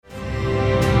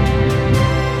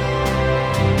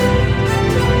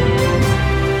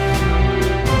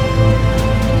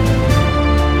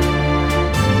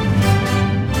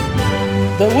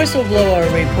The Whistleblower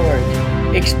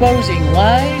Report, exposing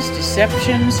lies,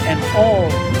 deceptions, and all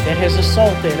that has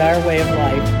assaulted our way of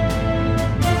life.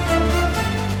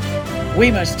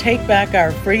 We must take back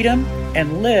our freedom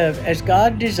and live as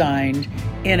God designed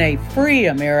in a free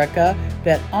America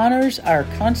that honors our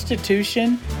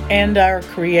Constitution and our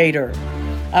Creator.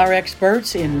 Our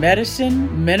experts in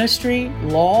medicine, ministry,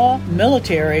 law,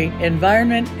 military,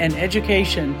 environment, and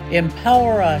education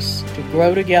empower us to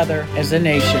grow together as a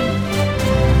nation.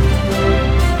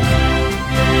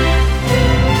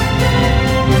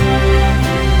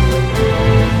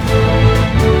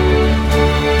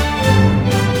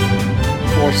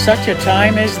 For such a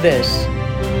time as this,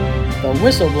 the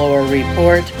Whistleblower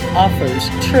Report offers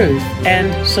truth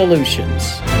and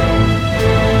solutions.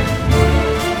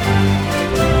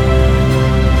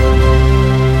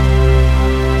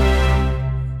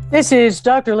 This is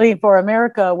Dr. Lee for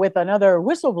America with another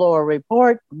Whistleblower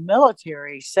Report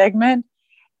military segment,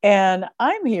 and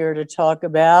I'm here to talk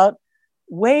about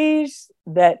ways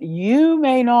that you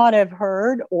may not have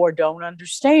heard or don't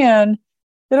understand.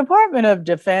 The Department of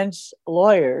Defense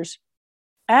lawyers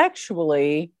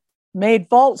actually made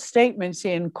false statements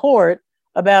in court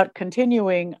about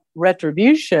continuing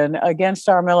retribution against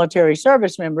our military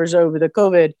service members over the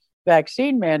COVID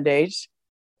vaccine mandates.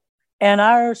 And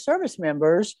our service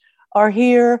members are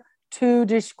here to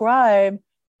describe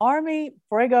Army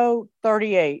FRAGO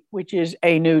 38, which is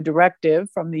a new directive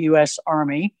from the U.S.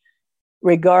 Army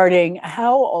regarding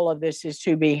how all of this is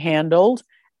to be handled.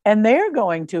 And they're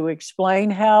going to explain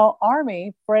how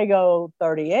Army FRAGO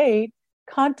 38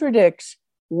 contradicts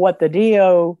what the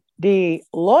DoD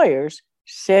lawyers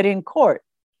said in court.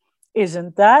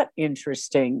 Isn't that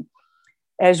interesting?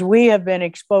 As we have been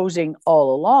exposing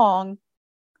all along,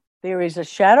 there is a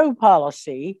shadow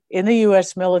policy in the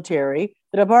U.S. military.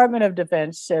 The Department of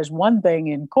Defense says one thing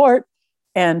in court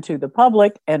and to the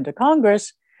public and to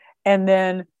Congress, and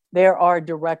then there are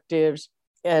directives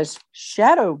as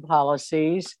shadow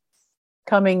policies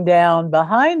coming down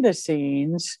behind the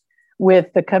scenes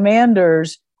with the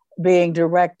commanders being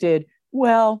directed,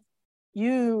 well,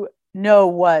 you know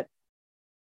what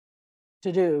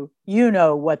to do. You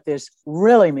know what this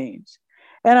really means.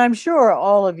 And I'm sure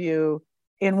all of you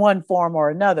in one form or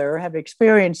another have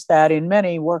experienced that in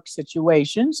many work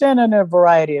situations and in a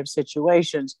variety of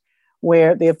situations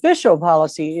where the official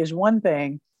policy is one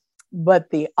thing, but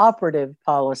the operative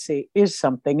policy is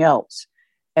something else.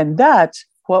 And that's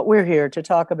what we're here to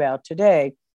talk about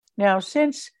today. Now,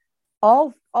 since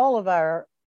all of our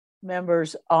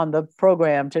members on the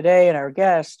program today and our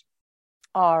guests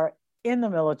are in the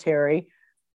military,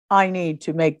 I need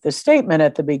to make the statement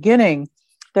at the beginning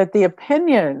that the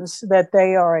opinions that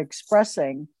they are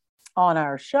expressing on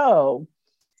our show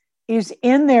is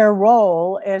in their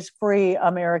role as free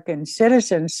American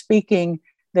citizens speaking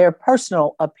their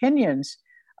personal opinions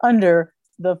under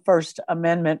the First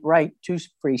Amendment right to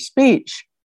free speech.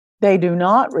 They do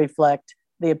not reflect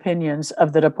the opinions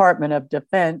of the Department of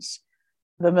Defense,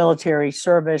 the military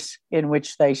service in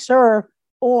which they serve,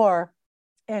 or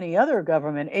any other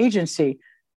government agency.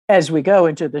 As we go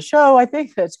into the show, I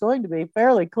think that's going to be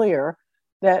fairly clear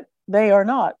that they are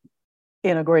not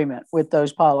in agreement with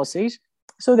those policies.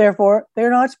 So therefore, they're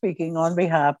not speaking on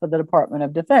behalf of the Department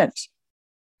of Defense.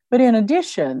 But in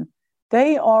addition,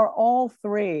 they are all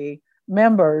three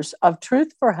members of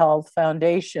Truth for Health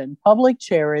Foundation, public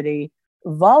charity,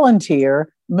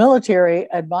 volunteer,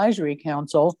 military advisory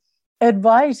council,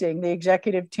 advising the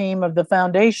executive team of the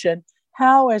foundation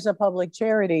how, as a public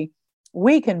charity,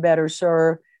 we can better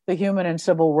serve the human and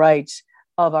civil rights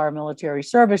of our military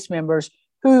service members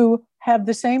who have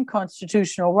the same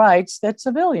constitutional rights that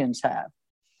civilians have.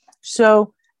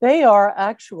 So they are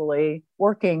actually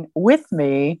working with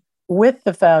me, with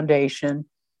the foundation,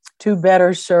 to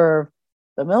better serve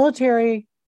the military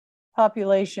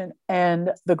population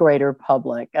and the greater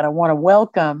public. And I want to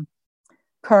welcome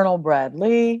Colonel Brad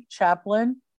Lee,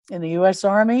 chaplain in the U.S.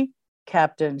 Army,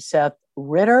 Captain Seth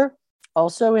Ritter,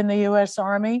 also in the U.S.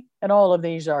 Army, and all of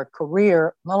these are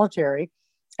career military,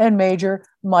 and Major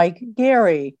Mike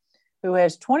Gary, who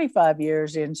has 25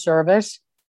 years in service,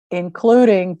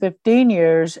 including 15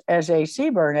 years as a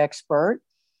CBRN expert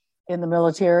in the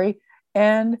military,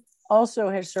 and also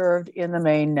has served in the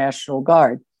Maine National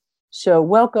Guard. So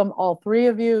welcome all three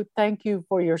of you. Thank you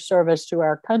for your service to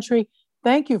our country.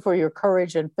 Thank you for your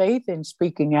courage and faith in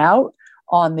speaking out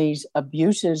on these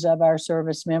abuses of our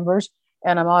service members.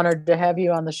 And I'm honored to have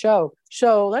you on the show.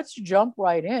 So let's jump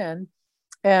right in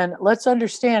and let's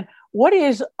understand, what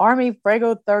is Army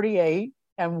FRAGO 38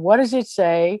 and what does it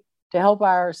say to help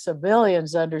our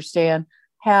civilians understand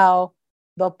how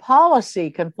the policy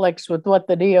conflicts with what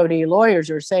the DoD lawyers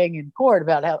are saying in court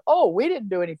about how, oh, we didn't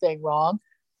do anything wrong.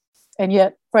 And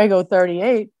yet FRAGO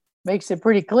 38 makes it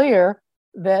pretty clear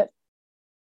that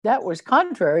that was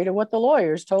contrary to what the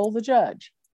lawyers told the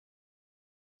judge.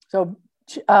 So,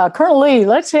 Colonel Lee,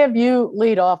 let's have you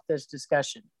lead off this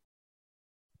discussion.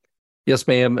 Yes,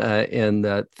 ma'am.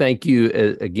 And thank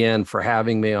you again for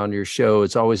having me on your show.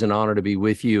 It's always an honor to be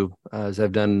with you, as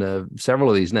I've done several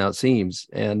of these now, it seems.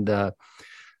 And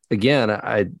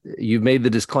again, you've made the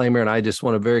disclaimer, and I just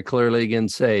want to very clearly again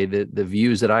say that the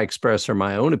views that I express are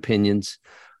my own opinions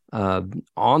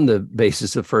on the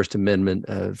basis of First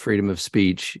Amendment freedom of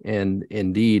speech, and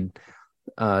indeed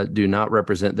do not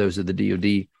represent those of the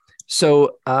DoD.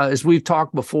 So as we've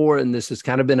talked before, and this has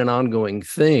kind of been an ongoing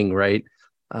thing, right?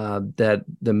 That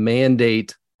the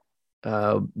mandate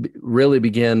really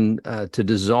began to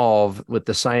dissolve with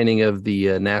the signing of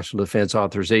the National Defense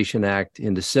Authorization Act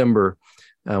in December,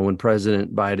 when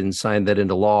President Biden signed that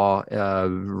into law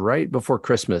right before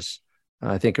Christmas,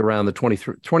 I think around the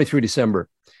 23 December.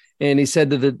 And he said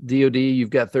to the DoD, you've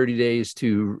got 30 days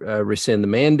to rescind the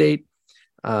mandate,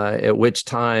 at which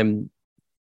time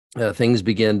things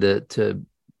began to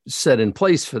set in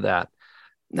place for that.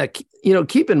 Now,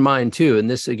 keep in mind, too, and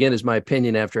this, again, is my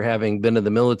opinion after having been in the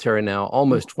military now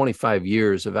almost 25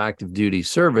 years of active duty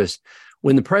service,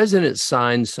 when the president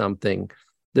signs something,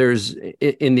 there's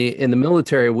in the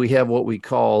military, we have what we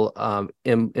call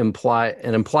an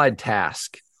implied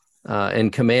task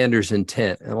and commander's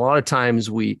intent. And a lot of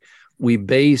times we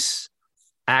base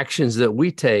actions that we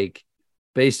take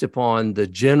based upon the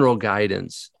general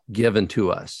guidance given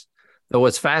to us. But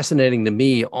what's fascinating to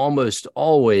me almost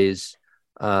always,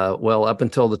 up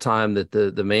until the time that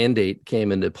the mandate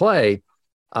came into play,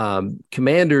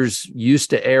 commanders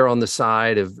used to err on the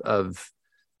side of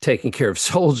taking care of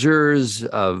soldiers,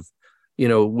 of,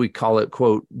 we call it,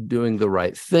 quote, doing the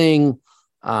right thing.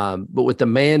 But with the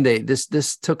mandate,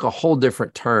 this took a whole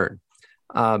different turn.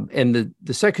 And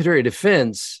the Secretary of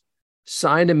Defense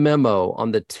signed a memo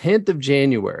on the 10th of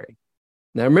January.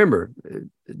 Now, remember,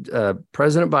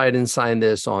 President Biden signed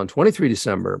this on 23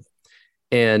 December.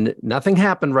 And nothing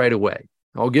happened right away.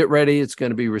 I'll get ready. It's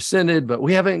going to be rescinded, but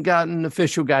we haven't gotten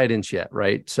official guidance yet,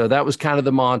 right? So that was kind of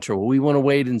the mantra. Well, we want to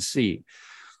wait and see.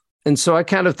 And so I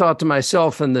kind of thought to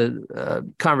myself in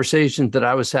the conversations that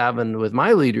I was having with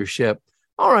my leadership,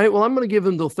 all right, well, I'm going to give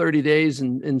them till 30 days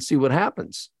and see what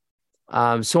happens.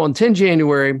 So on 10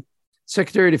 January,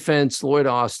 Secretary of Defense Lloyd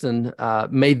Austin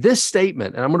made this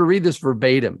statement, and I'm going to read this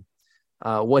verbatim,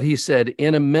 what he said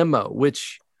in a memo,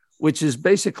 which is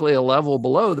basically a level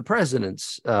below the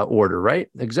president's order, right?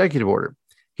 Executive order.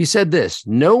 He said this: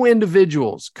 no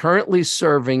individuals currently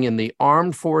serving in the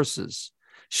armed forces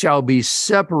shall be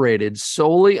separated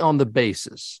solely on the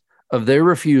basis of their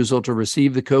refusal to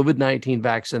receive the COVID-19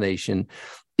 vaccination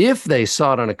if they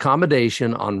sought an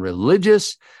accommodation on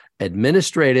religious,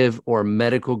 administrative, or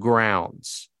medical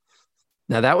grounds.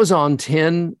 Now, that was on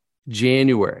 10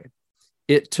 January.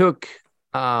 It took,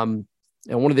 and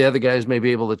one of the other guys may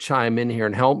be able to chime in here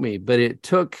and help me, but it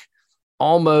took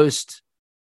almost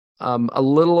a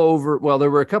little over,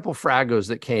 there were a couple FRAGOs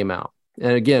that came out.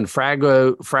 And again,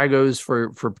 FRAGOs, for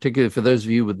particularly for those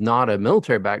of you with not a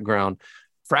military background,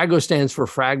 FRAGO stands for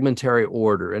fragmentary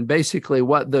order. And basically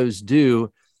what those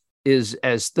do is,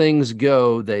 as things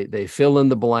go, they fill in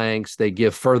the blanks, they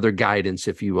give further guidance,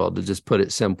 if you will, to just put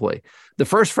it simply. The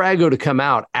first FRAGO to come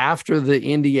out after the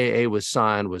NDAA was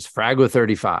signed was FRAGO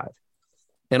 35.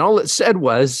 And all it said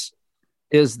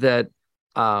is that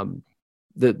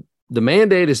the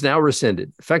mandate is now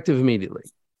rescinded, effective immediately.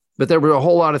 But there were a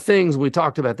whole lot of things, we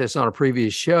talked about this on a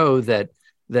previous show, that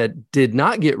did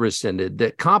not get rescinded,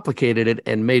 that complicated it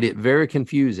and made it very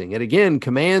confusing. And again,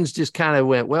 commands just kind of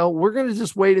went, well, we're going to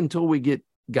just wait until we get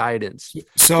guidance.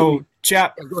 So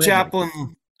Chaplain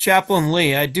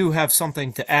Lee, I do have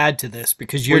something to add to this,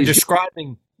 because you're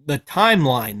describing the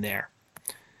timeline there.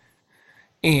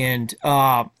 And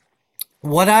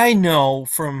what I know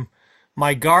from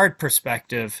my guard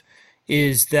perspective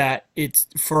is that it's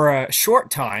for a short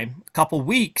time, a couple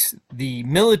weeks,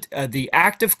 the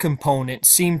active component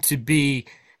seemed to be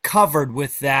covered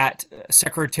with that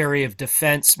Secretary of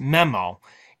Defense memo,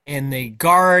 and the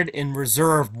Guard and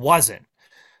Reserve wasn't.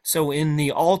 So in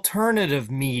the alternative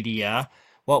media,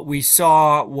 what we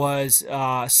saw was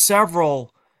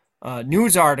several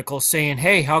news articles saying,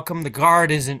 hey, how come the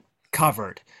Guard isn't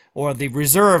covered, or the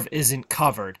Reserve isn't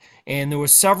covered? And there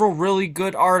was several really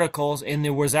good articles, and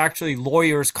there was actually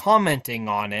lawyers commenting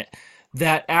on it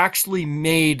that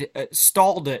actually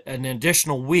stalled it an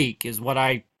additional week, is what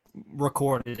I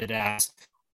recorded it as.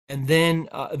 And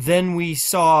then we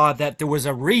saw that there was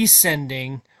a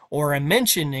resending or a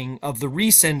mentioning of the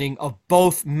resending of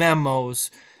both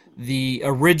memos, the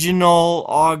original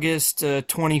August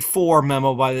 24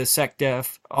 memo by the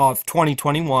SecDef of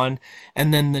 2021,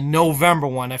 and then the November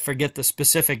one, I forget the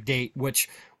specific date, which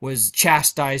was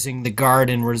chastising the Guard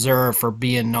and Reserve for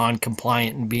being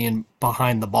non-compliant and being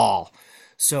behind the ball.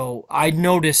 So I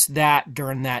noticed that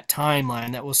during that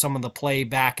timeline, that was some of the play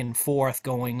back and forth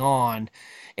going on.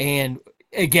 And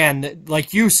again,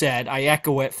 like you said, I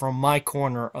echo it from my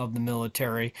corner of the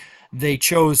military. The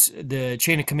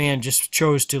chain of command just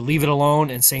chose to leave it alone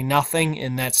and say nothing,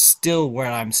 and that's still what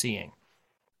I'm seeing.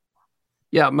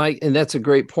 Yeah, Mike, and that's a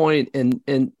great point.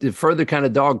 And to further kind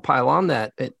of dogpile on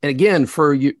that, and again,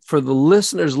 for the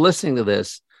listeners listening to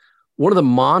this, one of the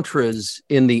mantras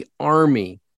in the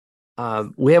Army,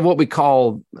 we have what we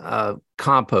call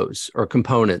compos or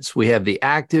components. We have the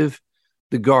active,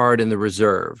 the Guard, and the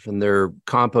Reserve, and they're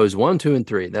compos 1, 2, and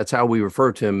 3. That's how we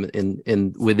refer to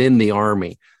them within the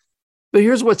Army. But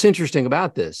here's what's interesting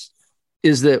about this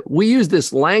is that we use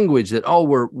this language that, oh,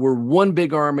 we're one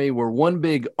big Army, we're one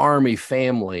big Army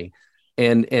family,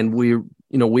 and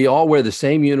we all wear the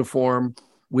same uniform,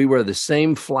 we wear the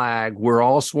same flag, we're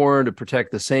all sworn to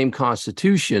protect the same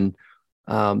Constitution.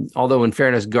 Although, in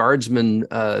fairness, Guardsmen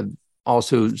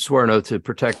also swear an oath to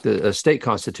protect the state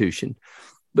constitution.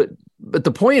 But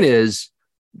the point is,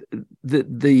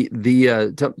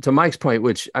 to Mike's point,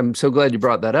 which I'm so glad you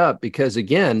brought that up, because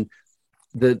again,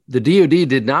 the DoD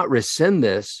did not rescind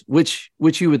this, which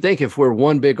you would think if we're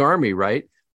one big Army, right,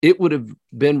 it would have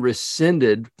been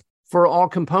rescinded for all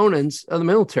components of the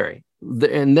military,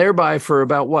 and thereby for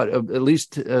about at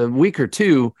least a week or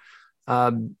two.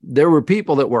 There were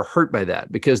people that were hurt by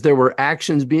that because there were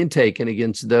actions being taken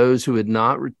against those who had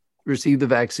not received the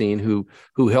vaccine,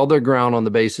 who held their ground on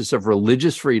the basis of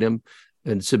religious freedom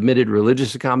and submitted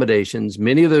religious accommodations.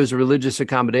 Many of those religious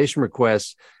accommodation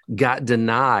requests got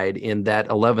denied in that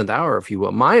 11th hour, if you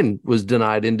will. Mine was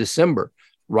denied in December,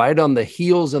 right on the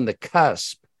heels and the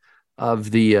cusp of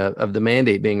the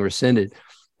mandate being rescinded.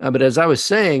 But as I was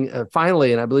saying,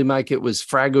 finally, and I believe, Mike, it was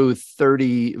FRAGO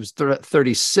 30, it was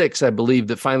 36, I believe,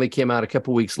 that finally came out a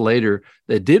couple of weeks later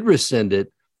that did rescind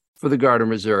it for the Guard and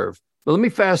Reserve. But let me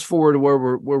fast forward to where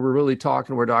we're really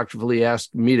talking, where Dr. Vallée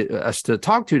asked us to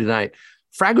talk to tonight.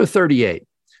 FRAGO 38.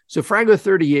 So FRAGO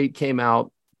 38 came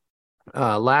out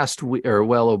last week,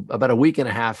 about a week and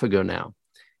a half ago now.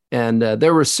 And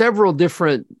there were several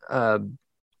different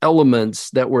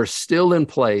elements that were still in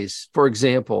place. For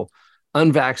example,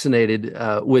 unvaccinated,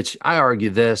 which I argue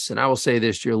this, and I will say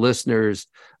this to your listeners,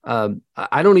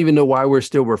 I don't even know why we're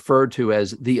still referred to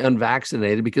as the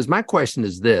unvaccinated, because my question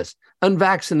is this: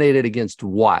 unvaccinated against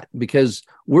what? Because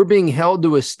we're being held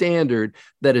to a standard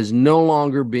that is no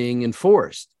longer being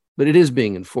enforced, but it is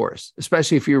being enforced,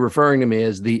 especially if you're referring to me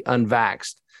as the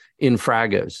unvaxxed in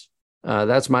FRAGOs.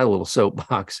 That's my little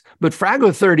soapbox. But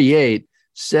FRAGO 38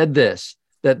 said this,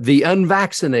 that the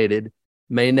unvaccinated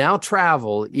may now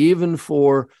travel even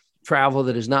for travel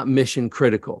that is not mission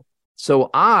critical. So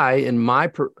I, in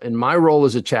my role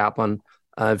as a chaplain,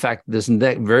 in fact, this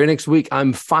very next week,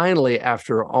 I'm finally,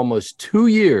 after almost 2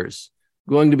 years,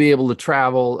 going to be able to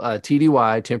travel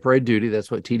TDY, temporary duty.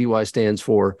 That's what TDY stands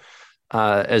for,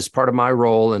 as part of my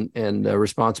role and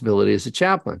responsibility as a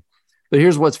chaplain. But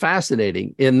here's what's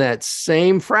fascinating. In that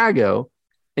same FRAGO,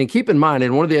 and keep in mind,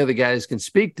 and one of the other guys can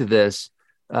speak to this,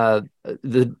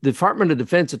 the Department of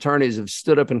Defense attorneys have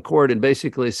stood up in court and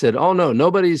basically said, oh, no,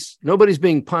 nobody's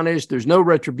being punished. There's no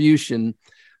retribution.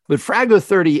 But FRAGO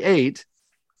 38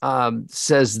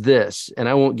 says this, and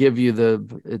I won't give you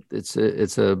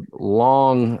it's a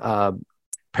long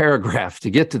paragraph to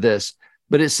get to this,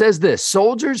 but it says this: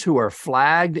 soldiers who are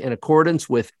flagged in accordance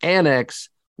with Annex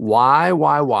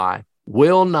YYY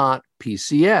will not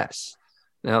PCS.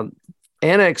 Now,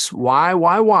 Annex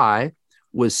YYY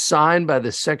was signed by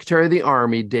the Secretary of the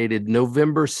Army, dated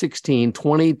November 16,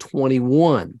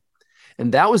 2021.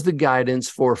 And that was the guidance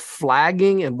for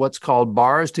flagging and what's called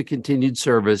bars to continued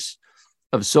service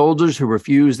of soldiers who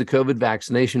refuse the COVID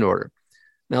vaccination order.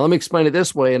 Now, let me explain it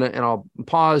this way, and I'll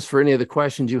pause for any of the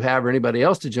questions you have or anybody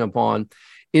else to jump on.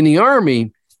 In the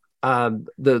Army,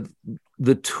 the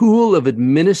tool of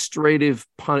administrative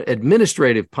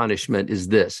punishment is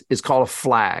this. It's called a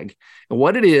flag. And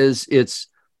what it is, it's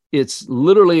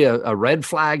literally a red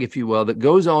flag, if you will, that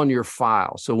goes on your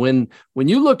file. So when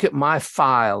you look at my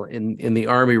file in the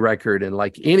Army record, and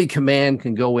like any command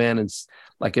can go in and,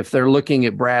 like, if they're looking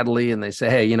at Bradley and they say,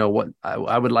 hey, you know what,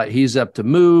 I would like, he's up to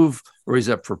move or he's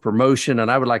up for promotion,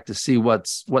 and I would like to see what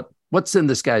What's in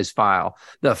this guy's file?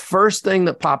 The first thing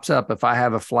that pops up if I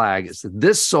have a flag is that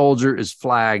this soldier is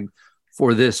flagged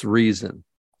for this reason.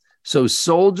 So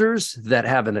soldiers that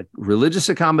have a religious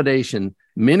accommodation,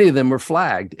 many of them were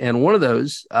flagged. And one of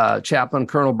those, Chaplain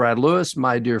Colonel Brad Lewis,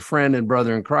 my dear friend and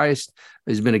brother in Christ,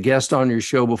 has been a guest on your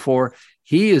show before.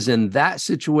 He is in that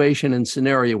situation and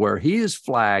scenario where he is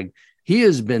flagged. He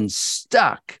has been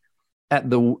stuck at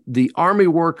the Army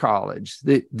War College.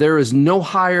 There is no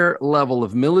higher level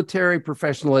of military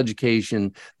professional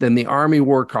education than the Army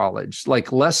War College.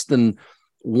 Like less than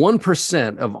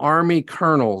 1% of Army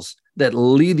colonels that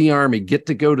lead the Army get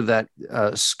to go to that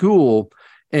school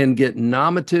and get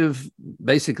nominative,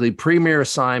 basically premier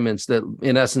assignments that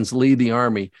in essence lead the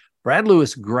Army. Brad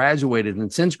Lewis graduated,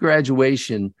 and since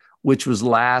graduation, which was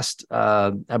last,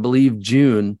 I believe,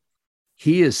 June,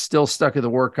 he is still stuck at the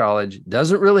War College,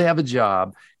 doesn't really have a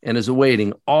job, and is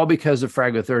awaiting, all because of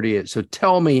FRAGO 38. So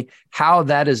tell me how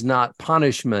that is not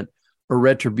punishment or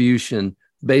retribution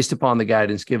based upon the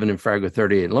guidance given in FRAGO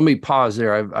 38. Let me pause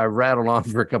there. I've rattled on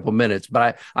for a couple of minutes,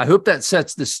 but I hope that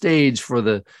sets the stage for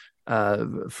the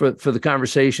for the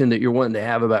conversation that you're wanting to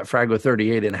have about FRAGO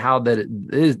 38 and how that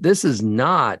this is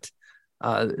not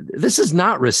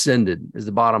rescinded is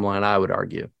the bottom line, I would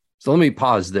argue. So let me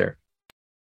pause there.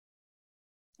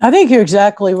 I think you're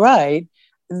exactly right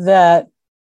that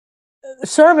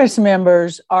service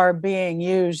members are being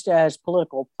used as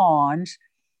political pawns,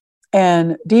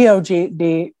 and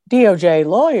DOJ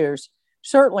lawyers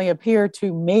certainly appear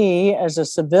to me as a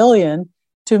civilian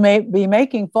to be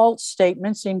making false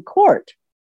statements in court,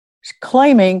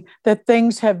 claiming that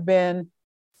things have been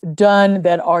done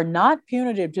that are not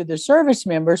punitive to the service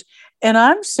members. And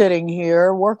I'm sitting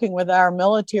here working with our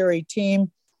military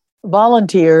team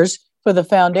volunteers for the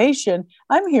foundation.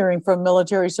 I'm hearing from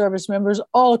military service members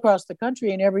all across the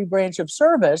country in every branch of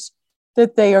service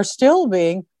that they are still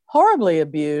being horribly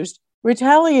abused,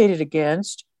 retaliated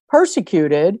against,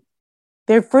 persecuted,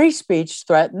 their free speech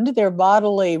threatened, their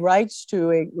bodily rights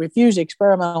to refuse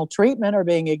experimental treatment are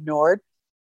being ignored.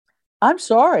 I'm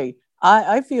sorry.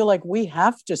 I feel like we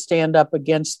have to stand up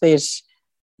against this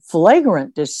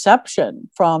flagrant deception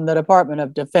from the Department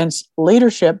of Defense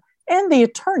leadership and the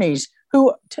attorneys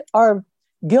who are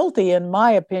guilty, in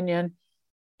my opinion,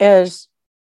 as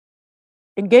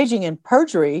engaging in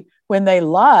perjury when they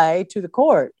lie to the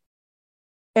court.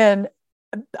 And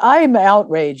I'm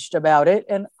outraged about it,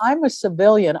 and I'm a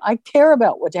civilian. I care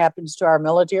about what happens to our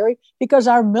military because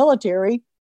our military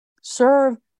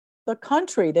serve the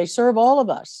country. They serve all of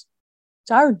us.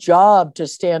 It's our job to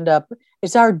stand up.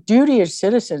 It's our duty as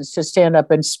citizens to stand up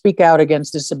and speak out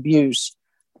against this abuse.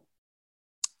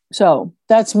 So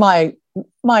that's my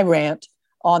rant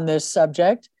on this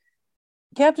subject.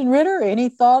 Captain Ritter, any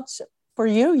thoughts for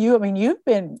you? You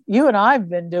and I've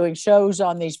been doing shows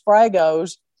on these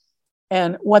FRAGOs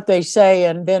and what they say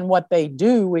and then what they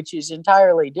do, which is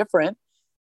entirely different.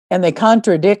 And they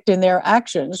contradict in their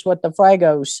actions what the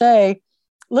FRAGOs say.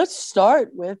 Let's start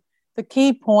with the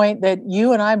key point that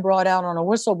you and I brought out on a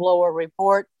whistleblower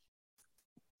report.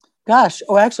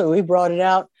 Actually, we brought it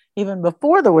out even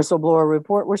before the whistleblower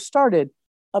report was started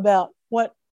about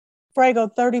what FRAGO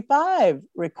 35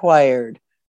 required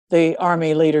the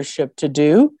Army leadership to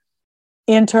do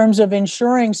in terms of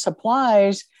ensuring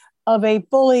supplies of a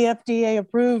fully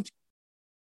FDA-approved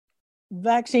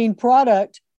vaccine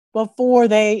product before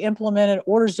they implemented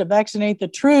orders to vaccinate the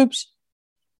troops.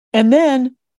 And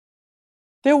then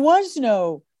there was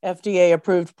no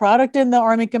FDA-approved product, and the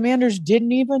Army commanders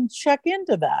didn't even check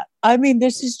into that. I mean,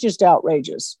 this is just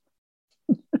outrageous.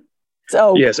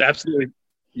 So yes, absolutely.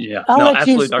 Yeah, I'll let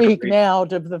you speak now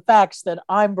to the facts that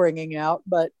I'm bringing out,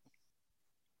 but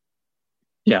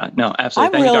yeah, no,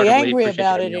 absolutely. I'm really angry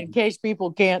about it in case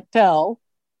people can't tell.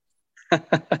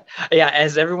 Yeah,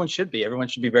 as everyone should be. Everyone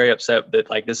should be very upset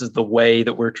that this is the way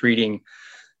that we're treating,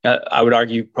 I would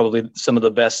argue, probably some of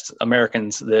the best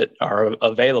Americans that are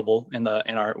available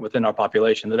within our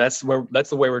population. That's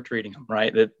the way we're treating them,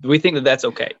 right? That we think that that's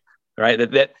okay, right?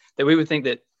 That we would think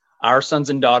that our sons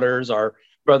and daughters, our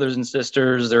brothers and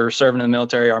sisters, they're serving in the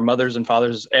military, our mothers and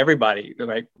fathers, everybody,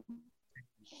 right?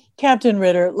 Captain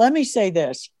Ritter, let me say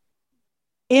this.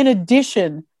 In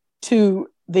addition to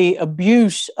the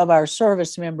abuse of our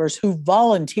service members who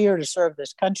volunteer to serve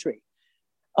this country,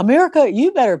 America,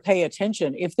 you better pay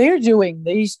attention. If they're doing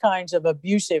these kinds of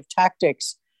abusive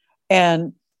tactics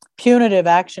and punitive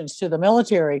actions to the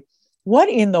military, what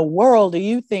in the world do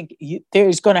you think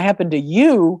is going to happen to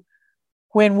you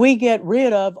when we get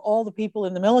rid of all the people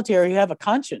in the military who have a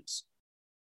conscience?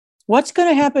 What's going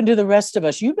to happen to the rest of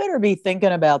us? You better be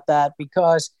thinking about that,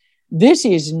 because this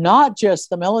is not just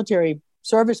the military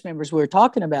service members we're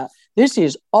talking about. This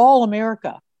is all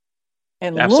America.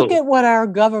 And Absolutely. look at what our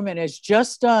government has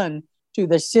just done to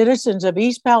the citizens of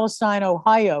East Palestine,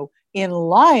 Ohio, in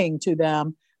lying to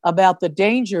them about the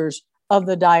dangers of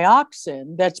the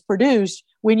dioxin that's produced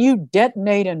when you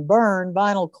detonate and burn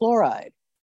vinyl chloride.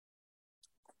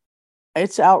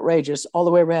 It's outrageous all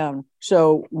the way around.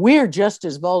 So we're just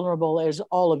as vulnerable as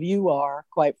all of you are,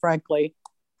 quite frankly.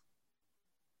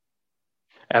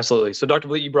 Absolutely. So Dr.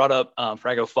 Bleet, you brought up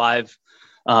FRAGO 5.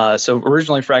 So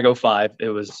originally FRAGO 5, it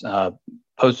was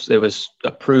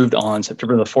approved on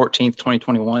September the 14th,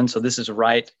 2021. So this is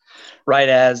right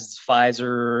as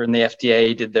Pfizer and the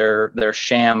FDA did their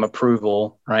sham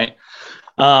approval, right?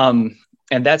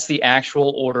 And that's the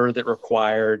actual order that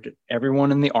required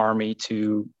everyone in the Army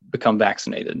to become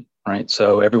vaccinated, right?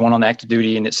 So everyone on active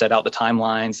duty, and it set out the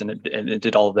timelines, and it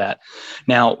did all of that.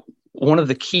 Now, one of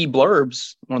the key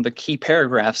blurbs, one of the key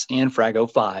paragraphs in FRAGO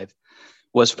 5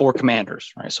 was for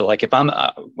commanders, right? So like if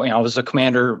I was a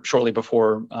commander shortly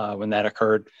before when that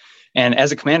occurred. And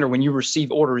as a commander, when you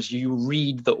receive orders, you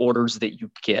read the orders that you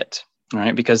get,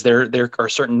 right? Because there are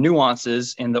certain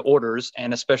nuances in the orders,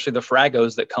 and especially the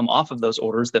FRAGOs that come off of those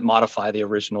orders that modify the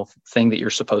original thing that you're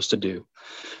supposed to do.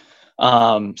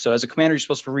 So as a commander, you're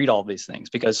supposed to read all of these things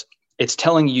because it's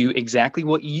telling you exactly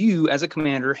what you as a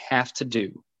commander have to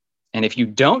do. And if you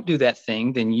don't do that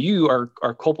thing, then you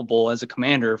are culpable as a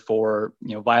commander for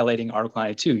violating Article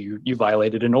 92. You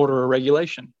violated an order or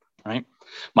regulation, right?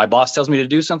 My boss tells me to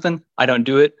do something, I don't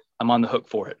do it, I'm on the hook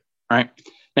for it, right?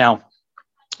 Now,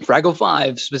 FRAGO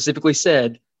 5 specifically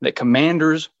said that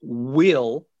commanders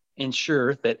will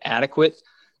ensure that adequate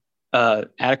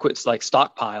like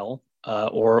stockpile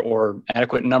or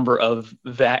adequate number of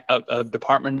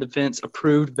Department of Defense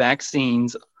approved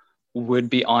vaccines would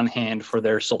be on hand for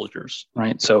their soldiers,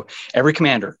 right? So every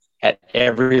commander at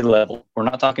every level, we're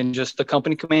not talking just the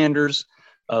company commanders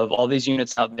of all these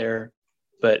units out there,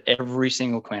 but every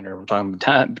single commander. We're talking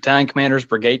battalion commanders,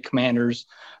 brigade commanders,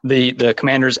 the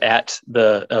commanders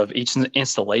of each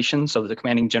installation. So the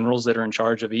commanding generals that are in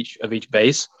charge of each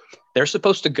base, they're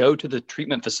supposed to go to the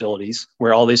treatment facilities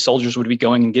where all these soldiers would be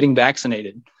going and getting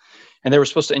vaccinated. And they were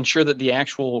supposed to ensure that the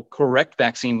actual correct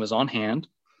vaccine was on hand,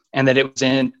 and that it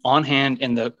was on hand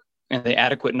in the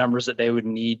adequate numbers that they would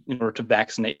need in order to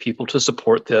vaccinate people to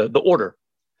support the order.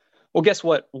 Well, guess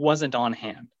what wasn't on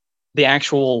hand? The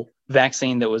actual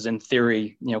vaccine that was in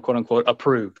theory, quote unquote,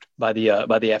 approved by the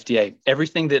FDA.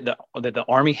 Everything that the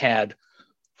Army had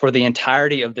for the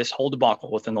entirety of this whole debacle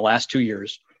within the last 2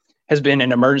 years has been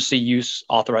an emergency use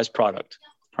authorized product,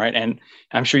 right? And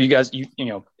I'm sure you guys,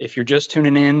 if you're just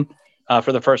tuning in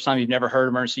for the first time, you've never heard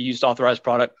emergency use authorized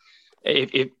product.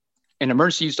 If an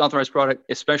emergency use authorized product,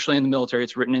 especially in the military,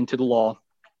 it's written into the law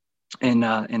in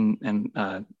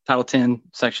Title 10,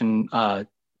 Section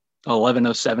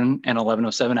 1107 and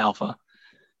 1107 Alpha,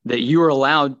 that you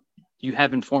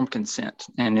have informed consent.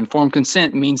 And informed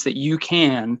consent means that you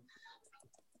can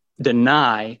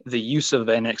deny the use of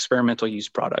an experimental use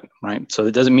product, right?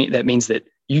 So that means that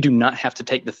you do not have to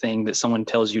take the thing that someone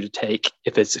tells you to take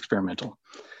if it's experimental.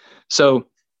 So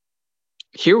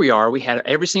here we are, we had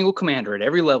every single commander at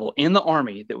every level in the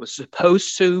Army that was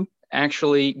supposed to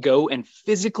actually go and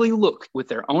physically look with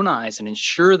their own eyes and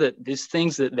ensure that these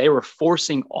things that they were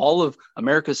forcing all of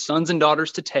America's sons and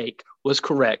daughters to take was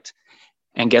correct.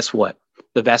 And guess what?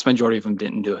 The vast majority of them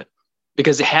didn't do it.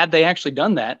 Because had they actually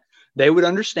done that, they would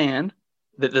understand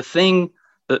that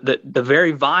the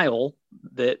very vial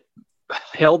that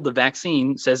held the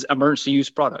vaccine says emergency use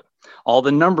product. All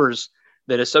the numbers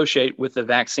that associate with the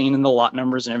vaccine and the lot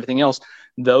numbers and everything else,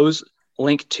 those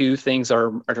link to things that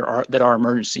are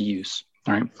emergency use.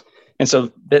 All right. And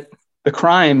so that the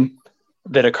crime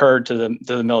that occurred to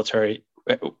the military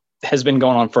has been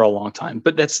going on for a long time.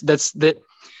 But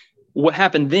what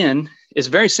happened then is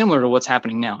very similar to what's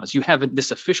happening now. Is you have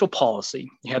this official policy,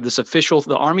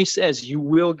 the Army says you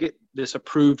will get this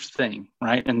approved thing,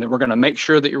 right? And that we're going to make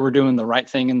sure that we're doing the right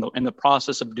thing in the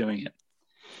process of doing it.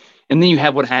 And then you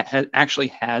have what actually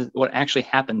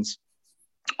happens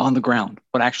on the ground,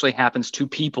 what actually happens to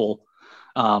people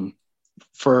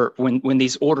for when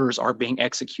these orders are being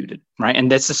executed, right?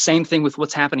 And that's the same thing with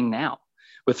what's happening now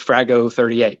with FRAGO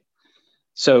 38.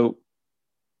 So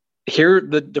here,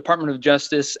 the Department of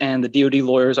Justice and the DoD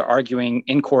lawyers are arguing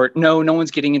in court, no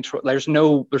one's getting in trouble. There's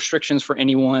no restrictions for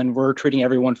anyone. We're treating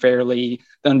everyone fairly.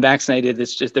 The unvaccinated,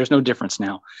 it's just, there's no difference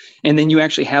now. And then you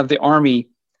actually have the Army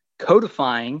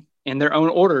codifying in their own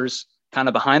orders kind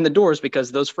of behind the doors,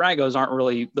 because those FRAGOs aren't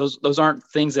really, those aren't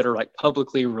things that are like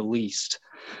publicly released.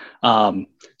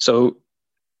 So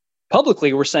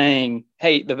publicly we're saying,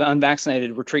 hey, the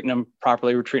unvaccinated, we're treating them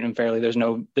properly, we're treating them fairly.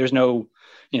 There's no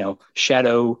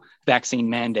shadow vaccine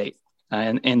mandate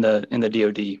in the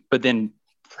DoD. But then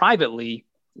privately,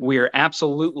 we're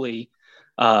absolutely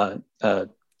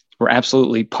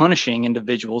punishing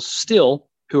individuals still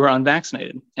who are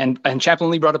unvaccinated. And Chaplain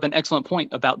Lee brought up an excellent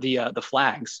point about the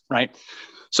flags, right?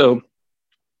 So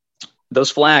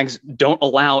those flags don't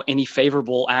allow any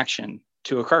favorable action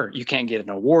to occur. You can't get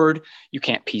an award. You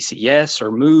can't PCS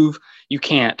or move. You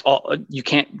can't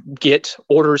get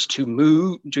orders to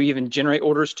move, to even generate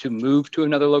orders to move to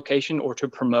another location or to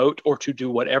promote or to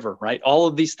do whatever, right? All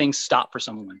of these things stop for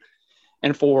someone.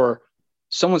 And for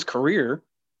someone's career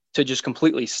to just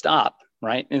completely stop,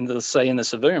 right? And let's say in the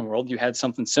civilian world, you had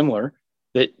something similar,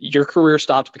 that your career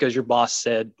stopped because your boss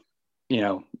said,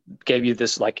 gave you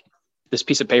this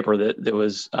piece of paper that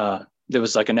was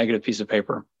like a negative piece of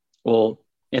paper. Well,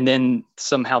 and then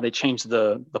somehow they changed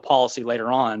the policy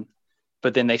later on,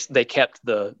 but then they kept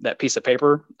that piece of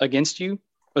paper against you.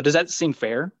 But does that seem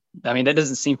fair? I mean, that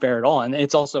doesn't seem fair at all. And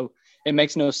it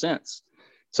makes no sense.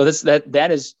 So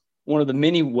that is one of the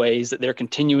many ways that they're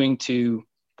continuing to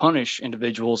punish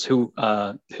individuals who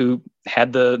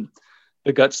had the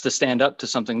guts to stand up to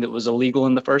something that was illegal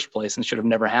in the first place and should have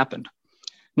never happened.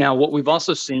 Now, what we've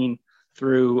also seen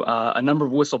through a number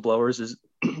of whistleblowers is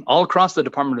all across the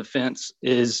Department of Defense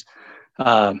is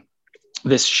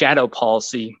this shadow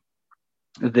policy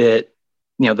that,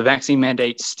 the vaccine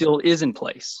mandate still is in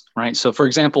place, right? So, for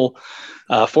example,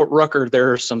 Fort Rucker,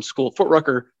 Fort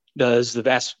Rucker does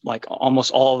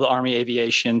almost all of the Army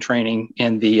aviation training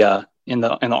in the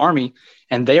Army,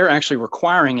 and they are actually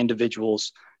requiring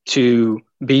individuals to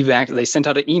be vaccinated. They sent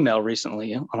out an email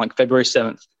recently on February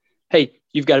 7th. Hey,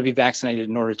 you've got to be vaccinated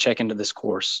in order to check into this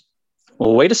course.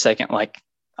 Well, wait a second.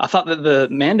 I thought that the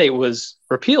mandate was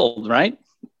repealed, right?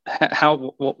 Why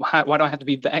do I have to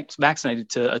be vaccinated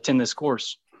to attend this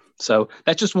course? So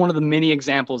that's just one of the many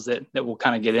examples that we'll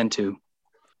kind of get into.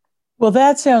 Well,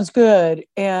 that sounds good.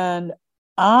 And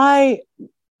I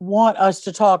want us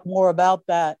to talk more about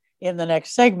that in the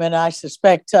next segment. I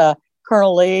suspect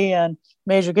Colonel Lee and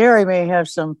Major Gary may have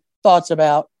some thoughts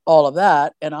about all of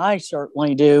that, and I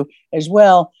certainly do as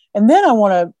well. And then I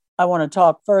want to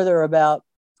talk further about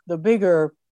the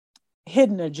bigger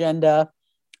hidden agenda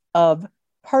of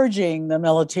purging the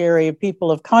military of people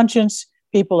of conscience,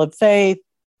 people of faith,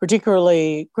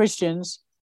 particularly Christians,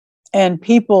 and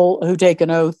people who take an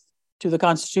oath to the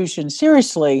Constitution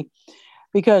seriously,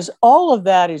 because all of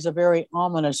that is a very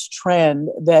ominous trend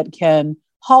that can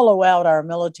hollow out our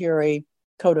military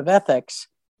code of ethics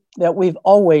that we've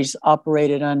always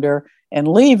operated under and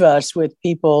leave us with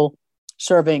people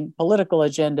serving political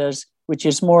agendas, which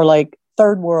is more like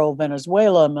third world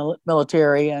Venezuela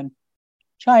military and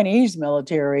Chinese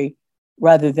military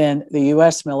rather than the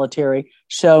U.S. military.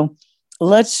 So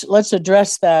let's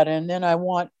address that. And then I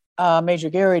want Major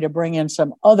Gary to bring in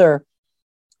some other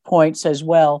points as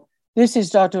well. This is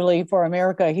Dr. Lee for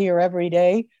America, here every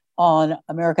day on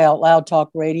America Out Loud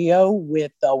Talk Radio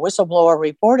with the Whistleblower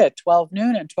Report at 12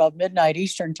 noon and 12 midnight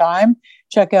Eastern Time.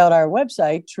 Check out our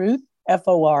website,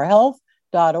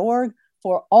 truthforhealth.org,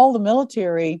 for all the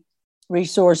military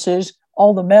resources,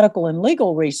 all the medical and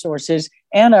legal resources,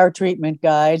 and our treatment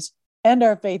guides, and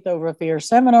our Faith Over Fear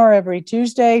seminar every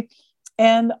Tuesday,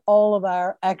 and all of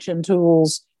our action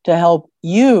tools to help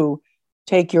you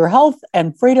take your health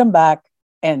and freedom back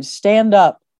and stand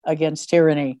up against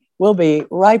tyranny. We'll be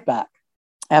right back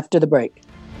after the break.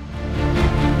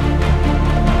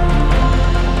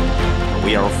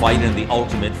 We are fighting the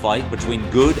ultimate fight between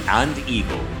good and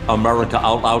evil.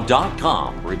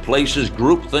 AmericaOutloud.com replaces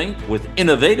groupthink with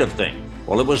innovative think.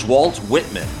 Well, it was Walt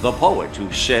Whitman, the poet,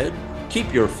 who said,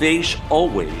 "Keep your face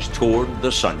always toward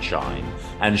the sunshine,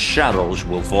 and shadows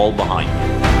will fall behind you."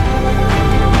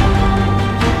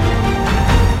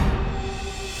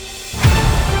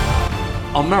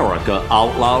 America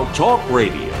Out Loud Talk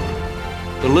Radio.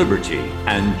 Liberty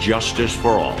and justice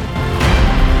for all.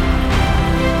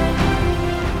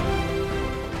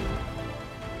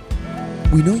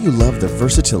 We know you love the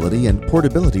versatility and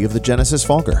portability of the Genesis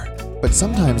Fogger, but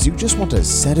sometimes you just want to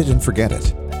set it and forget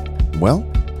it. Well,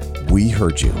 we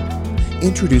heard you.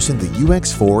 Introducing the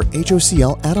UX4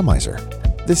 HOCL Atomizer.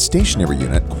 This stationary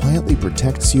unit quietly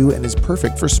protects you and is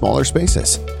perfect for smaller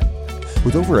spaces.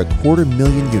 With over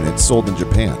 250,000 units sold in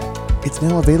Japan, it's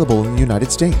now available in the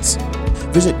United States.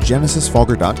 Visit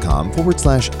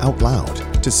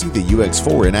genesisfogger.com/outloud to see the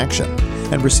UX4 in action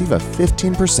and receive a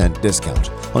 15% discount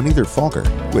on either Fogger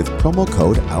with promo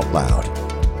code OUTLOUD.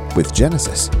 With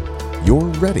Genesis, you're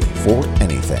ready for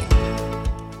anything.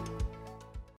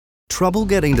 Trouble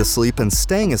getting to sleep and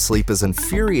staying asleep is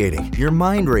infuriating. Your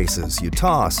mind races, you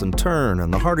toss and turn,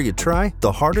 and the harder you try,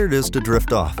 the harder it is to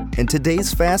drift off. And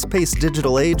today's fast-paced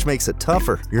digital age makes it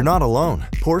tougher. You're not alone.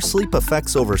 Poor sleep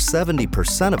affects over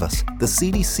 70% of us. The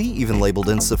CDC even labeled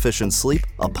insufficient sleep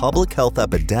a public health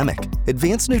epidemic.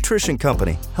 Advanced nutrition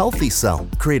company Healthy Cell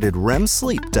created REM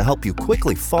sleep to help you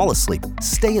quickly fall asleep,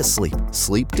 stay asleep,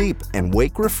 sleep deep, and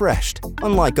wake refreshed.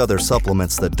 Unlike other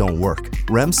supplements that don't work,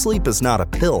 REM sleep is not a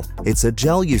pill. It's a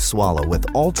gel you swallow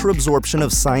with ultra-absorption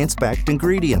of science-backed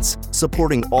ingredients,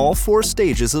 supporting all 4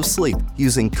 stages of sleep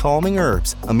using calming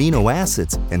herbs, amino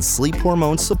acids, and sleep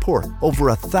hormone support. Over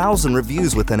 1,000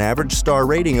 reviews with an average star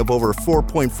rating of over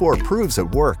 4.4 proves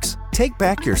it works. Take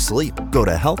back your sleep. Go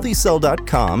to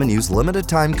healthycell.com and use limited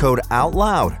time code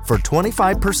OUTLOUD for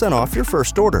 25% off your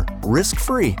first order.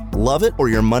 Risk-free. Love it or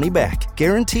your money back.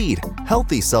 Guaranteed.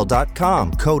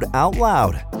 Healthycell.com code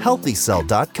OUTLOUD.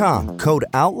 Healthycell.com code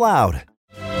OUTLOUD.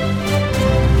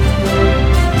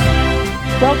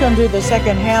 Welcome to the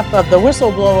second half of the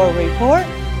Whistleblower Report.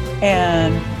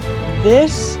 And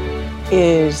this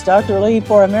is Dr. Lee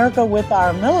for America with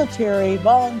our military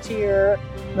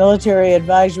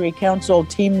Advisory Council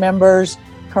team members,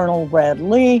 Colonel Brad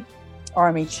Lee,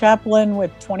 Army chaplain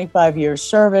with 25 years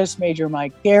service, Major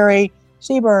Mike Gary,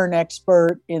 CBRN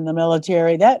expert in the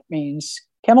military. That means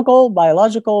chemical,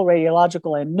 biological,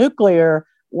 radiological, and nuclear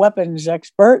weapons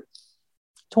expert,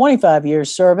 25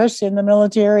 years service in the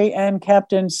military, and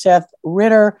Captain Seth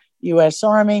Ritter, U.S.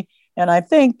 Army. And I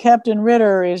think Captain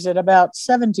Ritter is at about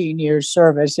 17 years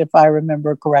service, if I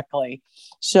remember correctly.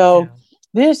 So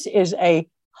This is a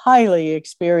highly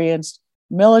experienced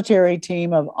military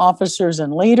team of officers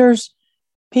and leaders,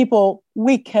 people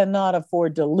we cannot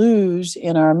afford to lose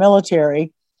in our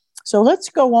military. So let's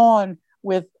go on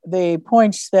with the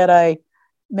points that I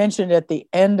mentioned at the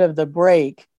end of the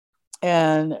break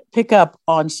and pick up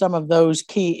on some of those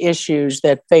key issues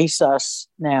that face us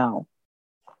now.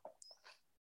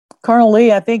 Colonel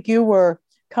Lee, I think you were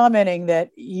commenting that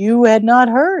you had not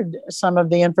heard some of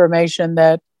the information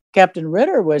that Captain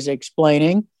Ritter was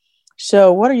explaining.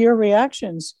 So what are your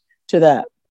reactions to that?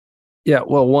 Yeah,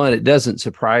 well, one, it doesn't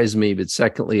surprise me, but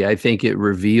secondly, I think it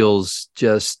reveals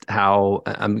just how,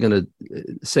 I'm going to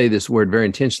say this word very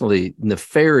intentionally,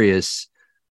 nefarious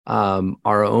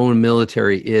our own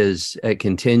military is at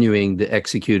continuing to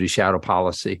execute a shadow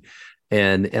policy.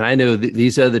 And I know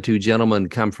these other two gentlemen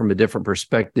come from a different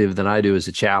perspective than I do as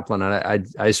a chaplain. And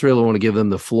I just really want to give them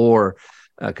the floor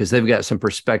because they've got some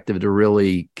perspective to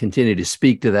really continue to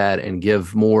speak to that and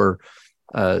give more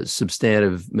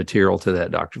substantive material to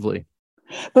that, Dr. Lee.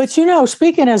 But, you know,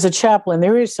 speaking as a chaplain,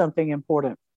 there is something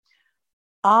important.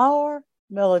 Our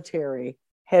military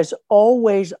has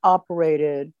always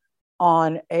operated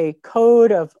on a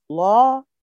code of law,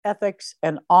 ethics,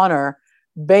 and honor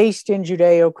based in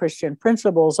Judeo-Christian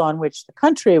principles on which the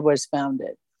country was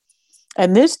founded.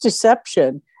 And this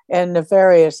deception and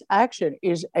nefarious action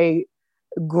is a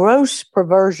gross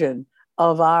perversion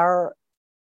of our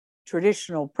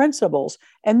traditional principles.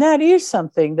 And that is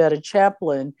something that a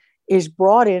chaplain is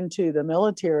brought into the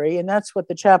military. And that's what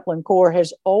the Chaplain Corps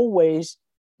has always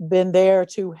been there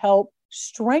to help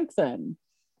strengthen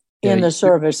in the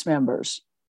service members.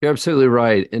 You're absolutely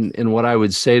right. And what I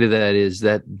would say to that is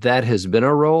that has been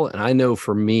a role. And I know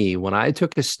for me, when I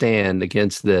took a stand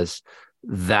against this,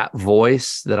 that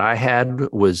voice that I had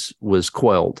was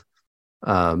quelled.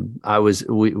 As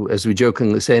we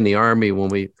jokingly say in the Army, when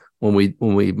we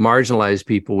marginalize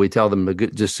people, we tell them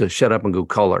to shut up and go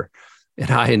color. And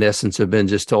I, in essence, have been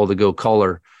just told to go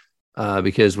color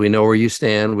because we know where you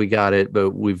stand. We got it,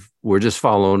 but we're just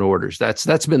following orders.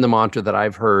 That's been the mantra that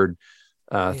I've heard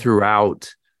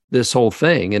throughout this whole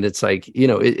thing. And it's like, you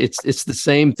know, it's the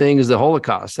same thing as the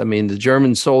Holocaust. I mean, the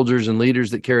German soldiers and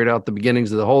leaders that carried out the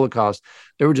beginnings of the Holocaust,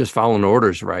 they were just following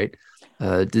orders, right?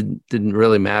 Didn't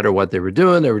really matter what they were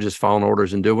doing. They were just following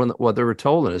orders and doing what they were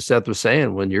told. And as Seth was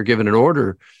saying, when you're given an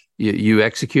order, you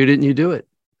execute it and you do it.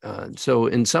 So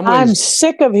in some ways, I'm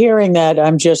sick of hearing that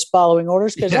I'm just following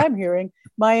orders because I'm hearing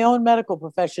my own medical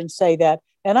profession say that.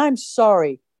 And I'm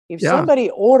sorry, if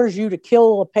somebody orders you to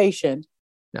kill a patient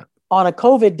on a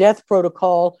COVID death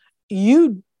protocol,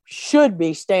 you should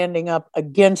be standing up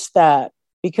against that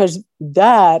because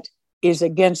that is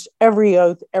against every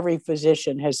oath every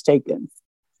physician has taken.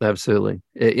 Absolutely.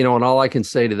 You know, and all I can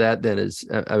say to that then is,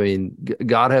 I mean,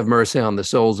 God have mercy on the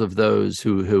souls of those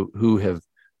who have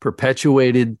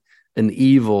perpetuated an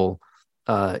evil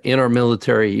in our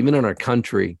military, even in our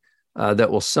country, that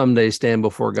will someday stand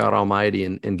before God Almighty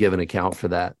and give an account for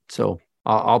that. So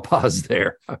I'll pause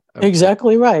there.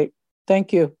 Exactly right.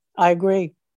 Thank you. I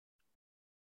agree.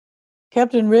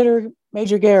 Captain Ritter,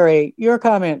 Major Gary, your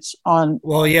comments on.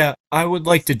 Well, yeah, I would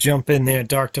like to jump in there,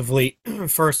 Dr. Vliet.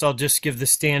 First, I'll just give the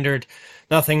standard.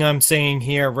 Nothing I'm saying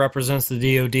here represents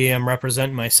the DoD. I'm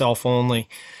representing myself only.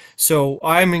 So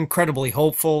I'm incredibly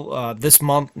hopeful this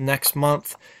month, next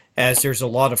month, as there's a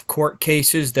lot of court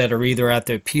cases that are either at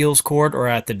the appeals court or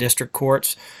at the district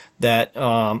courts that,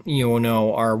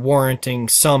 are warranting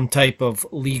some type of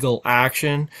legal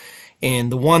action.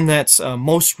 And the one that's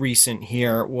most recent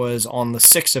here was on the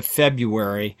 6th of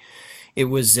February. It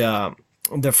was the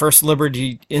First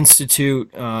Liberty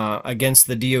Institute against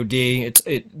the DoD.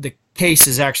 The case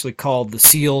is actually called the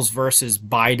Seals versus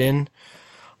Biden.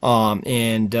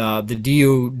 And the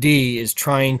DoD is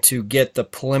trying to get the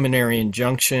preliminary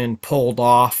injunction pulled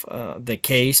off the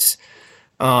case.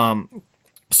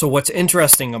 So what's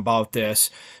interesting about this,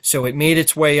 so it made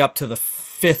its way up to the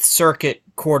Fifth Circuit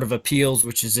Court of Appeals,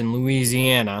 which is in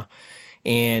Louisiana.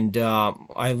 And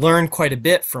I learned quite a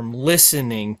bit from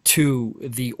listening to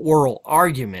the oral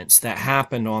arguments that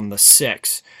happened on the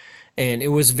 6th. And it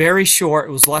was very short.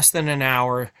 It was less than an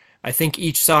hour. I think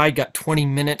each side got 20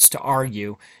 minutes to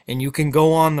argue. And you can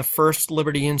go on the First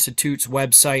Liberty Institute's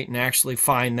website and actually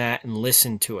find that and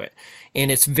listen to it.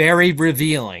 And it's very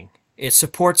revealing. It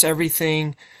supports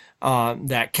everything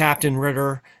that Captain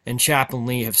Ritter and Chaplain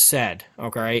Lee have said.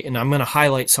 Okay, and I'm going to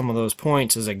highlight some of those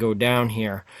points as I go down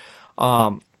here.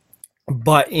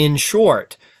 But in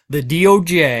short, the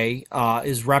DOJ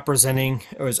is representing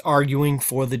or is arguing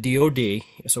for the DOD.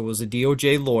 So it was a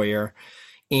DOJ lawyer.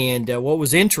 And what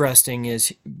was interesting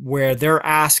is where they're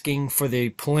asking for the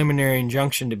preliminary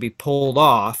injunction to be pulled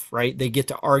off, right? They get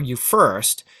to argue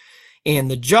first. And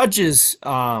the judges,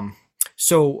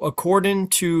 so according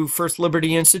to First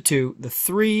Liberty Institute, the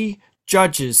 3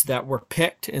 judges that were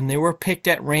picked, and they were picked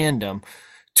at random,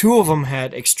 2 of them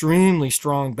had extremely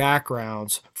strong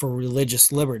backgrounds for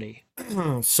religious liberty.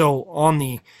 So on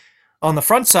the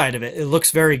front side of it, it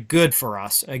looks very good for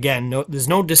us. Again, there's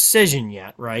no decision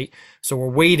yet, right? So we're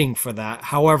waiting for that.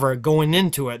 However, going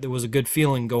into it, there was a good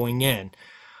feeling going in.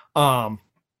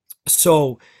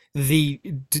 So the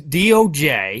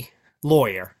DOJ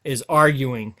lawyer is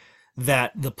arguing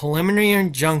that the preliminary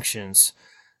injunctions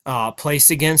placed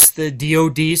against the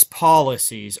DOD's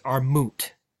policies are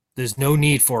moot. There's no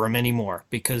need for them anymore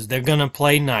because they're going to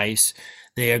play nice.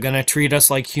 They are going to treat us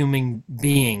like human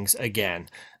beings again.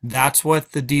 That's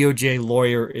what the DOJ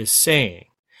lawyer is saying.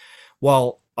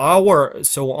 Well,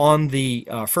 so on the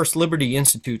First Liberty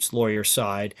Institute's lawyer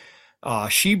side,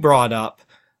 she brought up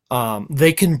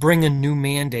they can bring a new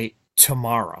mandate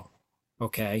tomorrow.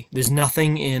 Okay, there's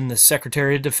nothing in the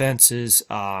Secretary of Defense's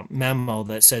memo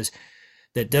that says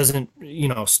that doesn't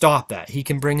stop that. He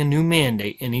can bring a new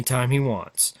mandate anytime he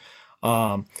wants.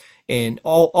 And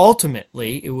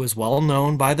ultimately, it was well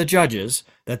known by the judges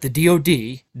that the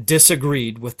DOD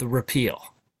disagreed with the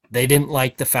repeal. They didn't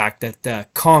like the fact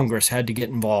that Congress had to get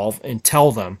involved and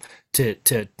tell them to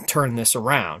turn this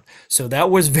around. So that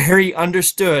was very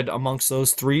understood amongst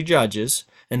those 3 judges,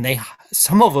 and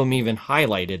some of them even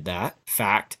highlighted that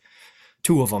fact.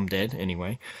 2 of them did,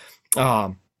 anyway.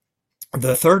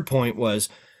 The third point was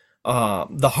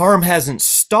the harm hasn't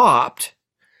stopped.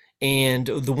 And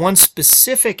the one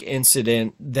specific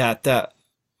incident that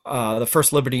the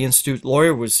First Liberty Institute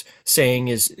lawyer was saying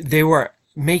is they were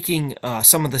making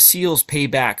some of the SEALs pay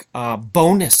back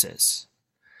bonuses.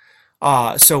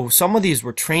 So some of these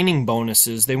were training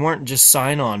bonuses. They weren't just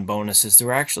sign-on bonuses. They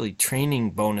were actually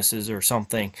training bonuses or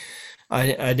something.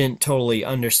 I didn't totally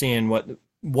understand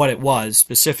what it was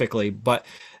specifically, but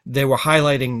they were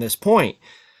highlighting this point.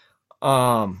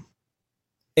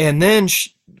 And then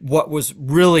what was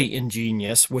really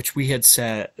ingenious, which we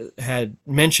had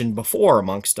mentioned before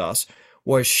amongst us,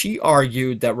 was she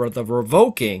argued that the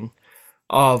revoking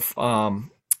of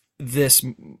this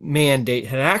mandate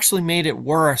had actually made it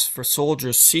worse for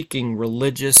soldiers seeking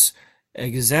religious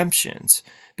exemptions,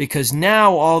 because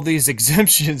now all these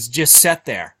exemptions just sat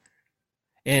there.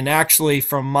 And actually,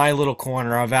 from my little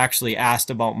corner, I've actually asked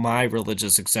about my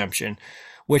religious exemption,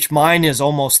 which mine is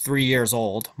almost 3 years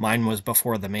old. Mine was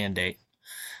before the mandate.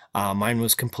 Mine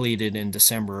was completed in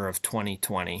December of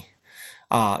 2020.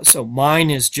 So mine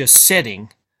is just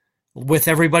sitting with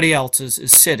everybody else's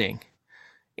is sitting.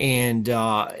 And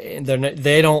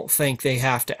they don't think they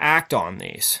have to act on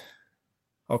these.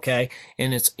 Okay?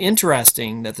 And it's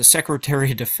interesting that the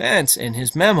Secretary of Defense in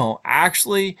his memo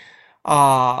actually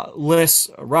lists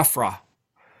RFRA,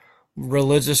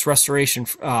 Religious Restoration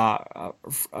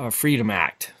Freedom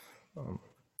Act.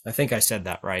 I think I said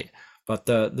that right. But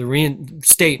the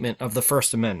reinstatement of the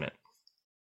First Amendment.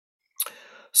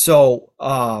 So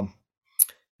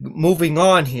moving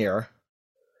on here,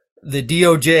 the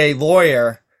DOJ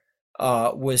lawyer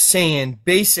was saying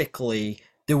basically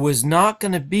there was not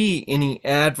going to be any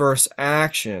adverse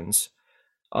actions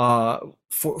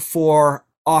for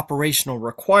operational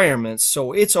requirements,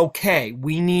 so it's okay.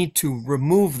 We need to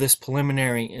remove this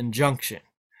preliminary injunction.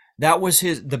 That was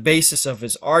the basis of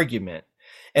his argument.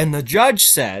 And the judge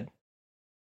said,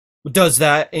 does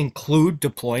that include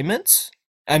deployments?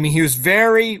 I mean, he was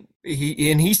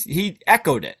he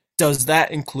echoed it. Does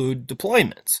that include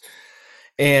deployments?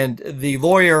 And the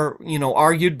lawyer,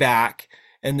 argued back,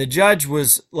 and the judge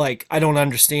was like, I don't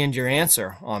understand your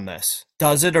answer on this.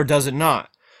 Does it or does it not?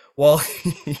 Well,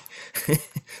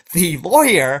 the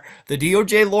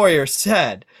DOJ lawyer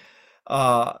said,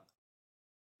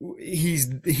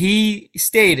 he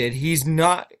stated he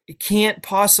can't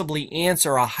possibly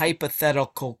answer a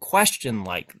hypothetical question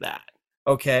like that.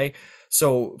 Okay.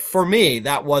 So for me,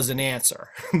 that was an answer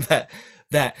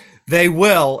that they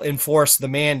will enforce the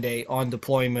mandate on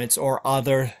deployments or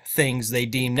other things they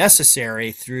deem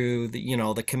necessary through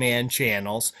the command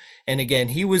channels. And again,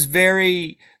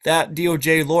 that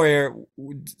DOJ lawyer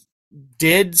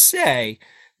did say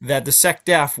that the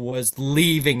SecDef was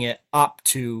leaving it up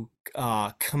to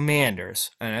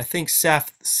commanders. And I think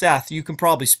Seth, you can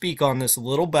probably speak on this a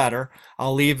little better.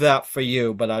 I'll leave that for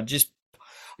you, but I'll just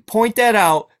point that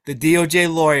out. The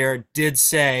DOJ lawyer did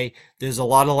say there's a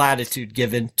lot of latitude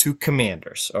given to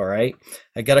commanders. All right.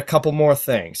 I got a couple more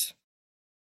things.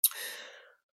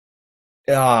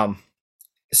 So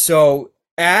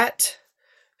at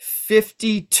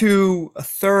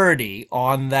 52:30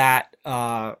 on that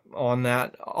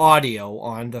audio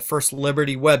on the First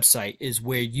Liberty website is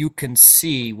where you can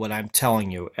see what I'm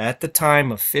telling you. At the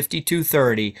time of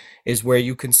 52:30 is where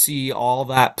you can see all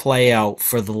that play out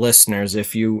for the listeners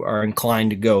if you are inclined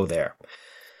to go there.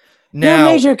 Now,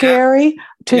 Major Gary,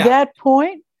 that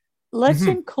point, let's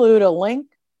include a link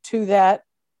to that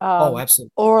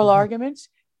oral arguments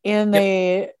in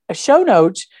the show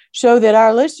notes so that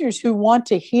our listeners who want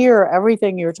to hear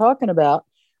everything you're talking about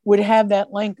would have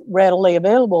that link readily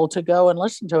available to go and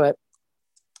listen to it.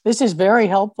 This is very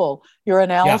helpful, your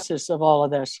analysis of all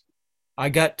of this. I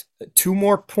got two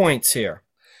more points here.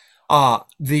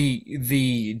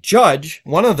 The judge,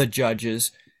 one of the judges,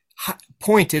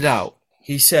 pointed out,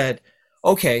 he said,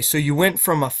 okay, so you went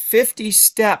from a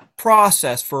 50-step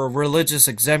process for a religious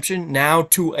exemption now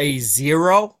to a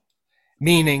 0,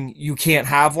 meaning you can't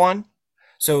have one.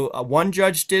 So one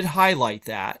judge did highlight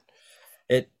that.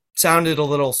 It sounded a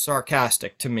little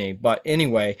sarcastic to me, but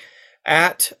anyway,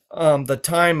 at the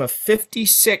time of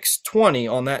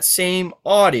 56:20 on that same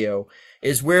audio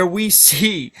is where we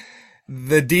see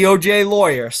the DOJ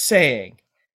lawyer saying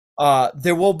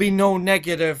there will be no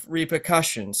negative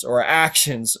repercussions or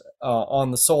actions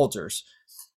on the soldiers.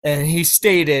 And he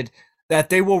stated that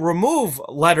they will remove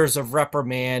letters of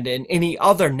reprimand and any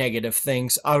other negative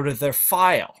things out of their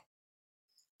file.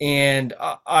 And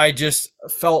I just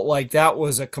felt like that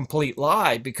was a complete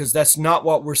lie, because that's not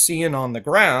what we're seeing on the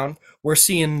ground. We're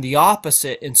seeing the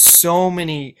opposite in so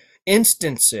many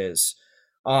instances.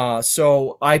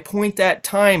 So I point that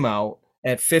time out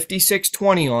at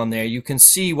 56:20 on there. You can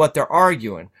see what they're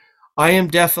arguing. I am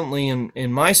definitely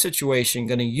in my situation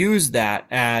going to use that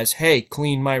as, hey,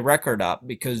 clean my record up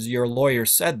because your lawyer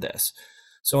said this.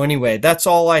 So anyway, that's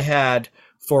all I had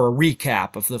for a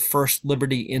recap of the First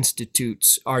Liberty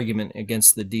Institute's argument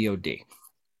against the DoD.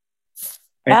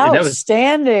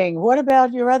 Outstanding. What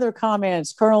about your other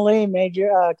comments, Colonel Lee,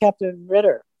 Captain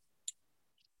Ritter?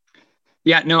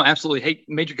 Yeah, no, absolutely. Hey,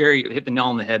 Major Gary hit the nail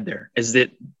on the head there. Is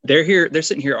that they're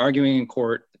sitting here arguing in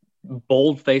court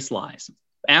bold-faced lies,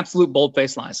 absolute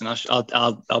bold-faced lies. And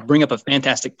I'll bring up a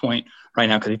fantastic point right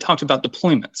now, because he talked about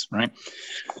deployments, right?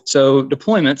 So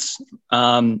deployments,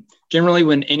 generally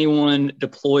when anyone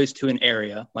deploys to an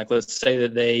area, like let's say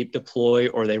that they deploy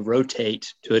or they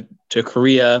rotate to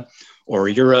Korea or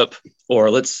Europe, or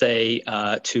let's say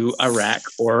to Iraq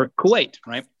or Kuwait,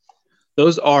 right?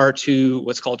 Those are to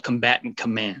what's called combatant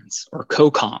commands or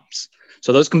COCOMs.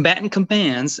 So those combatant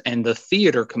commands and the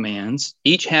theater commands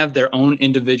each have their own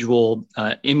individual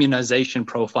immunization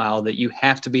profile that you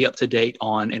have to be up to date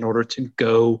on in order to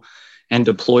go and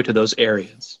deploy to those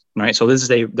areas, right? So this is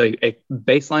a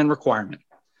baseline requirement.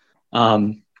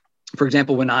 For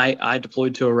example, when I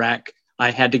deployed to Iraq,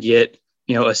 I had to get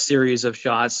a series of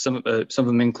shots. Some of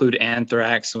them include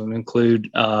anthrax, some of them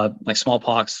include like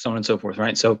smallpox, so on and so forth,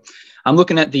 right? So I'm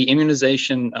looking at the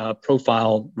immunization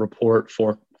profile report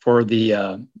for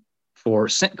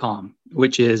CENTCOM,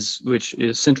 which is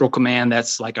Central Command.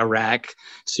 That's like Iraq,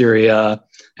 Syria,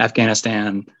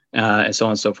 Afghanistan, and so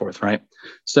on and so forth, right?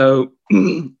 So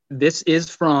this is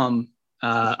from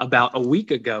about a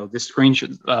week ago, this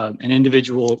screenshot, an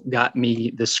individual got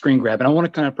me this screen grab. And I want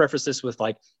to kind of preface this with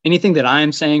like anything that I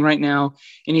am saying right now,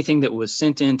 anything that was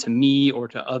sent in to me or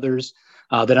to others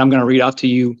that I'm going to read off to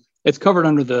you, it's covered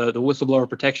under the Whistleblower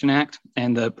Protection Act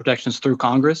and the protections through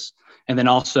Congress, and then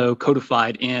also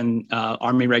codified in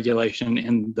Army regulation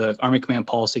in the Army Command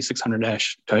Policy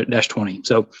 600-20.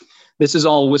 So this is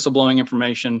all whistleblowing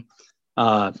information.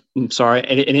 I'm sorry,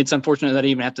 and it's unfortunate that I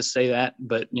even have to say that,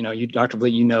 but you, Dr.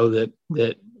 Bleak, you know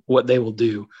that what they will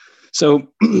do. So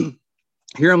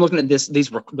here I'm looking at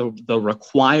the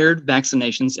required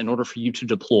vaccinations in order for you to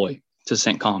deploy to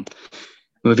CENTCOM.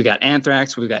 We've got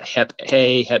anthrax, we've got Hep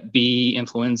A, Hep B,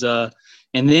 influenza,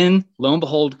 and then lo and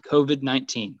behold,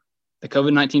 COVID-19. The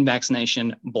COVID-19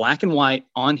 vaccination, black and white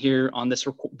on here on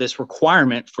this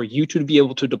requirement for you to be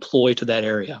able to deploy to that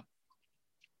area.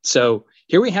 So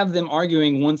here we have them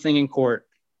arguing one thing in court,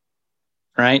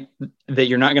 right?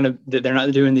 That they're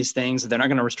not doing these things, that they're not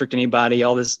going to restrict anybody,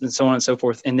 all this and so on and so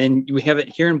forth. And then we have it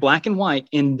here in black and white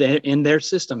in their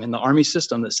system, in the Army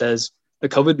system, that says the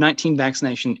COVID-19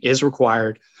 vaccination is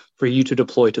required for you to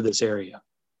deploy to this area,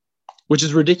 which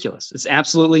is ridiculous. It's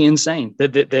absolutely insane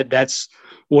that's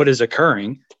what is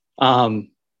occurring. Because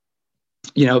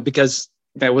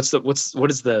what's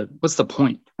the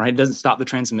point, right? It doesn't stop the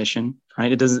transmission,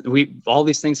 right? It doesn't. All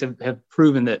these things have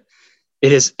proven that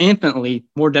it is infinitely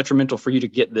more detrimental for you to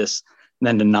get this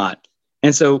than to not.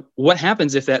 And so what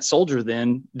happens if that soldier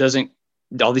then doesn't,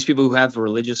 all these people who have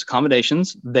religious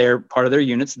accommodations, they're part of their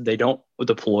units, they don't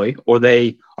deploy, or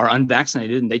they are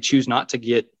unvaccinated and they choose not to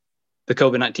get the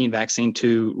COVID-19 vaccine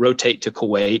to rotate to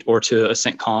Kuwait or to a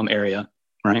CENTCOM area,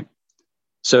 right?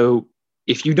 So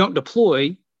if you don't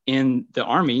deploy in the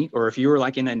Army, or if you were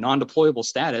like in a non-deployable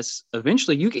status,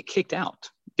 eventually you get kicked out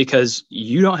because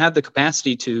you don't have the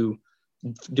capacity to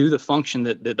do the function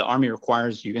that the Army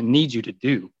requires you and needs you to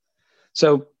do.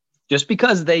 So just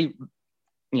because they,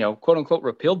 quote unquote,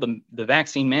 repealed the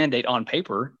vaccine mandate on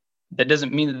paper, that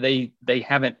doesn't mean that they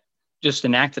haven't just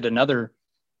enacted another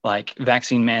like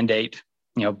vaccine mandate,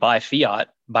 by fiat,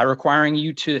 by requiring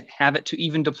you to have it to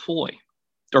even deploy,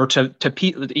 or to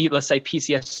let's say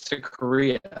PCS to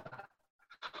Korea,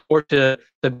 or to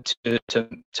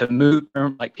move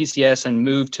like PCS and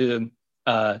move to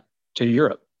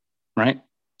Europe, right?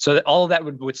 So that all of that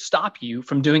would stop you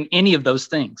from doing any of those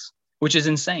things, which is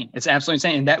insane. It's absolutely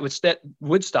insane, and that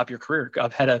would stop your career.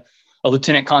 I've had a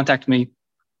lieutenant contact me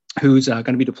who's going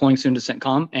to be deploying soon to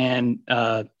CENTCOM, and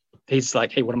he's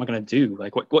like, "Hey, what am I going to do?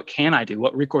 Like, what can I do?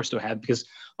 What recourse do I have? Because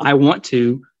I want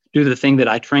to do the thing that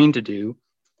I trained to do,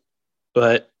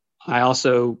 but I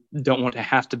also don't want to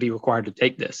have to be required to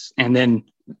take this." And then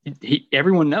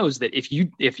everyone knows that if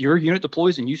your unit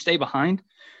deploys and you stay behind,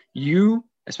 you,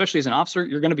 especially as an officer,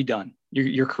 you're going to be done.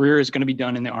 Your career is going to be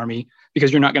done in the Army,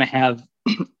 because you're not going to have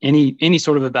any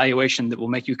sort of evaluation that will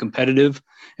make you competitive.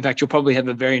 In fact, you'll probably have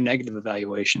a very negative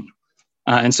evaluation.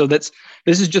 And so this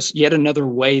is just yet another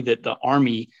way that the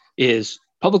Army is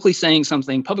publicly saying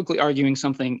something, publicly arguing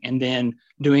something, and then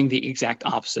doing the exact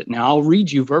opposite. Now, I'll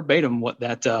read you verbatim what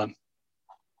that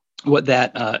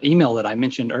email that I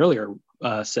mentioned earlier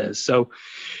says. So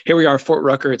here we are, Fort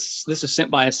Rucker. This is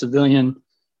sent by a civilian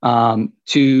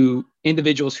to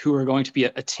individuals who are going to be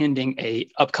attending a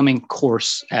upcoming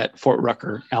course at Fort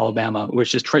Rucker, Alabama,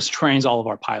 which is trains all of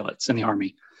our pilots in the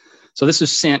Army. So this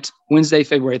was sent Wednesday,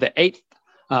 February the 8th.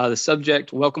 The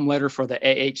subject, welcome letter for the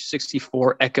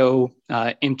AH-64 Echo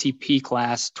MTP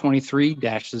class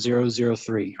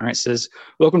 23-003. All right, it says,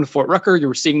 welcome to Fort Rucker. You're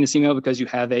receiving this email because you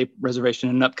have a reservation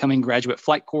in an upcoming graduate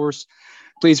flight course.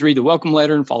 Please read the welcome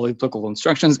letter and follow the applicable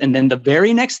instructions. And then the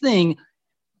very next thing,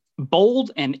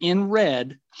 bold and in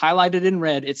red, highlighted in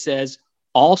red, it says,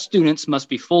 all students must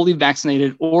be fully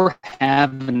vaccinated or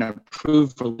have an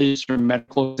approved religious or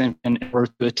medical exemption in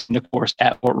order to attend a course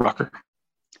at Fort Rucker.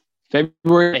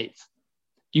 February 8th.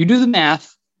 You do the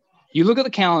math, you look at the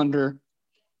calendar,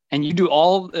 and you do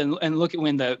all and look at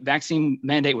when the vaccine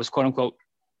mandate was quote unquote,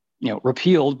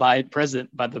 repealed by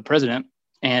the president,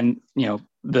 and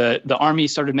the Army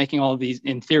started making all of these,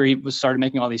 in theory, started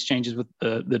making all these changes with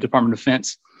the Department of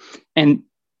Defense. And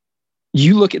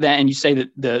you look at that and you say that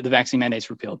the vaccine mandate's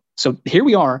repealed. So here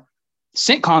we are,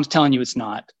 CENTCOM's telling you it's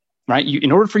not, right?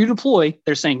 In order for you to deploy,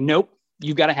 they're saying, nope,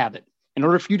 you've got to have it. In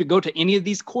order for you to go to any of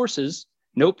these courses,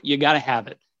 nope, you got to have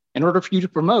it. In order for you to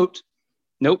promote,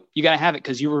 nope, you got to have it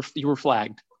because you were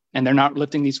flagged, and they're not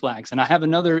lifting these flags. And I have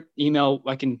another email.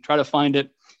 I can try to find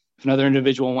it if another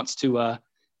individual wants to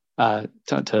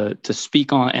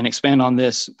speak on and expand on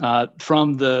this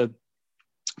from the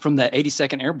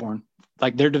 82nd Airborne.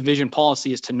 Like, their division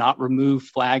policy is to not remove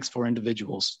flags for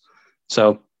individuals.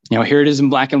 So here it is in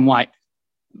black and white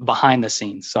behind the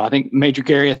scenes. So I think Major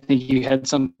Gary, I think you had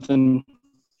something.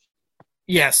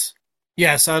 Yes.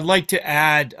 I'd like to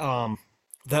add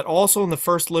that also in the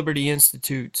First Liberty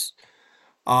Institute's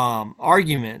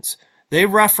arguments, they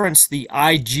reference the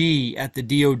IG at the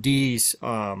DoD's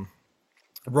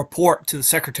report to the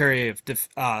Secretary of the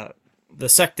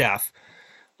SecDef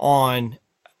on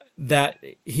that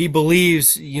he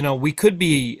believes, we could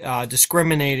be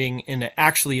discriminating and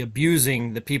actually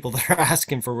abusing the people that are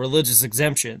asking for religious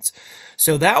exemptions.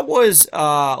 So that was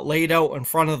laid out in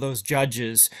front of those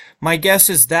judges. My guess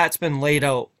is that's been laid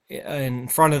out in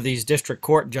front of these district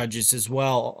court judges as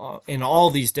well in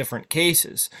all these different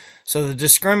cases. So the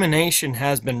discrimination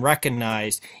has been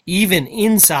recognized even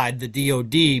inside the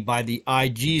DoD by the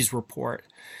IG's report.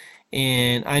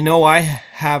 And I know I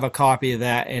have a copy of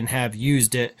that and have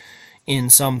used it in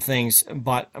some things,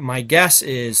 but my guess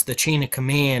is the chain of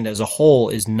command as a whole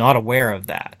is not aware of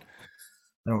that.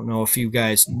 I don't know if you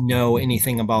guys know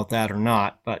anything about that or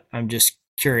not, but I'm just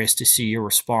curious to see your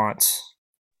response.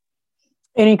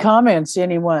 Any comments,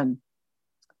 anyone?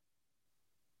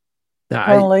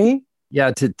 Lee?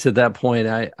 Yeah, to that point,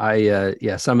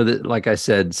 some of the, like I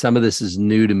said, some of this is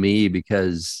new to me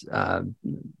because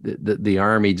the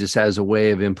Army just has a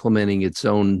way of implementing its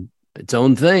own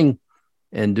thing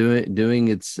and doing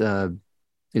its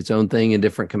own thing in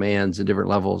different commands and different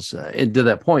levels. And to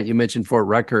that point, you mentioned Fort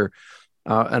Rucker,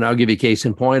 and I'll give you a case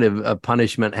in point of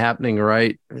punishment happening.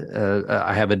 Right,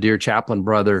 I have a dear chaplain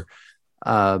brother,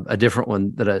 a different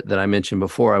one that I mentioned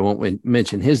before. I won't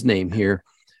mention his name here.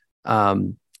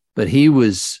 But he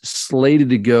was slated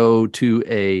to go to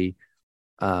a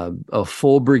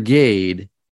full brigade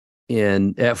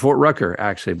at Fort Rucker,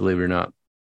 actually, believe it or not.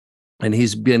 And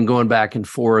he's been going back and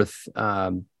forth.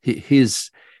 He's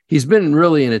been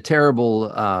really in a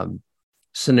terrible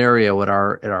scenario at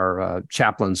our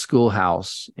chaplain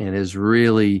schoolhouse, and has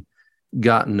really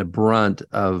gotten the brunt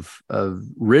of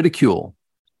ridicule,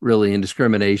 really, and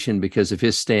discrimination because of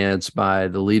his stance by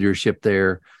the leadership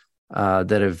there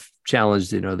that have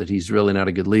challenged, that he's really not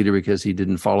a good leader because he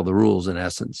didn't follow the rules in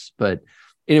essence. But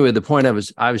anyway, the point I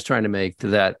was trying to make to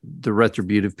that, the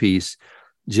retributive piece,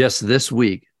 just this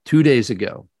week, 2 days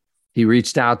ago, he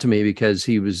reached out to me because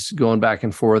he was going back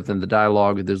and forth in the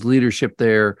dialogue with his leadership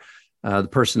there, the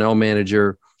personnel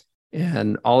manager.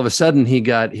 And all of a sudden he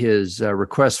got his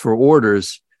request for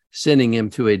orders, sending him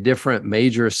to a different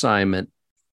major assignment,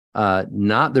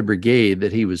 not the brigade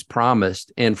that he was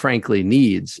promised and frankly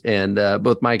needs. And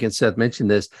both Mike and Seth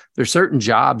mentioned this. There's certain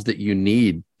jobs that you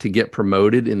need to get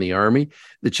promoted in the Army.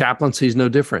 The chaplaincy is no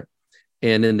different.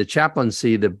 And in the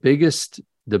chaplaincy, the biggest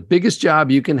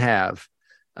job you can have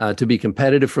to be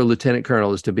competitive for lieutenant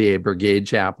colonel is to be a brigade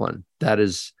chaplain. That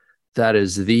is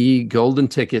the golden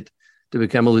ticket to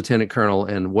become a lieutenant colonel.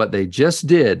 And what they just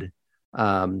did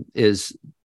is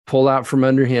pull out from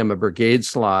under him a brigade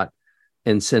slot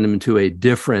and send him to a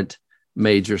different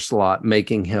major slot,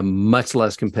 making him much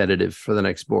less competitive for the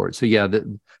next board. So yeah,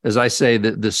 as I say,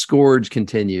 the scourge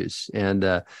continues.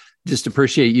 And just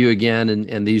appreciate you again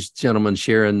and these gentlemen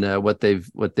sharing what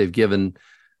they've given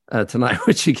tonight.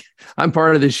 Which I'm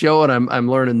part of the show and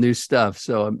I'm learning new stuff.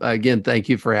 So again, thank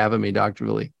you for having me, Dr.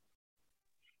 Willie.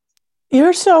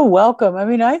 You're so welcome. I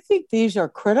mean, I think these are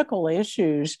critical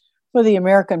issues for the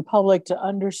American public to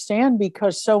understand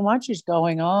because so much is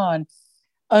going on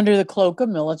under the cloak of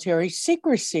military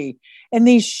secrecy. And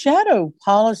these shadow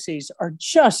policies are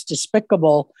just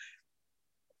despicable.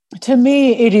 To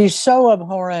me, it is so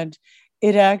abhorrent.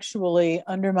 It actually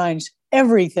undermines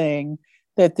everything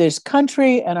that this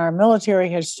country and our military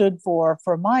has stood for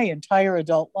my entire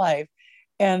adult life.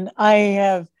 And I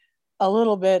have a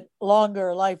little bit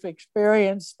longer life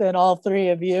experience than all three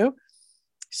of you.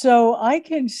 So I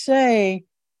can say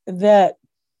that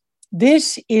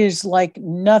this is like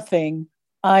nothing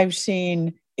I've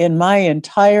seen in my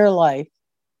entire life.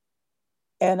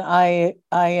 And I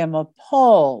am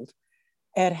appalled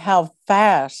at how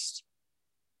fast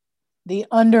the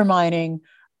undermining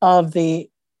of the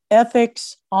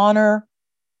ethics, honor,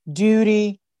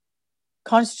 duty,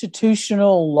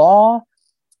 constitutional law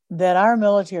that our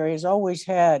military has always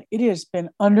had, it has been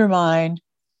undermined.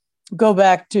 Go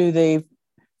back to the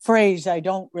phrase I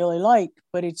don't really like,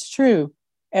 but it's true.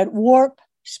 At warp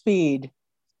speed,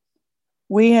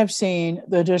 we have seen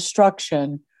the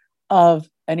destruction of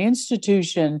an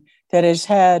institution that has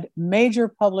had major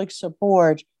public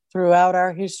support throughout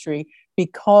our history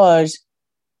because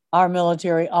our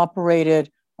military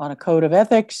operated on a code of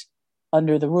ethics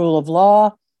under the rule of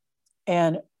law,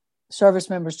 and service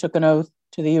members took an oath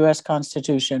to the U.S.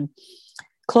 Constitution.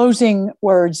 Closing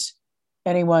words,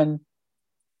 anyone?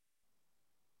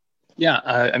 Yeah,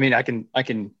 I mean, I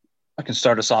can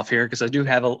start us off here because I do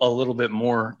have a little bit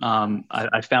more.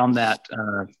 I found that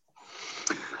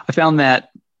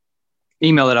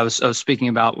email that I was speaking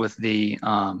about with the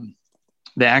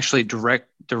that actually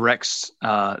directs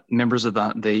members of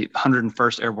the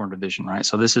 101st Airborne Division, right?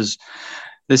 So this is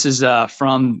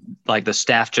from like the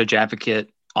Staff Judge Advocate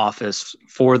Office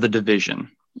for the division,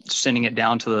 sending it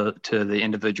down to the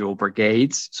individual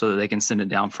brigades so that they can send it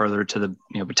down further to the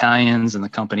battalions and the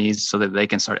companies so that they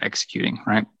can start executing,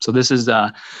 right? So this is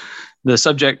the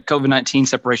subject: COVID-19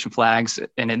 separation flags,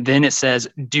 and then it says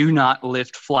do not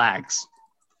lift flags,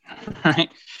 right?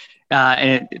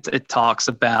 And it talks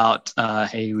about,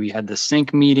 hey, we had the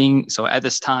sync meeting. So at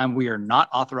this time, we are not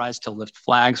authorized to lift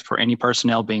flags for any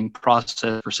personnel being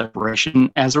processed for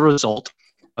separation as a result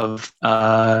of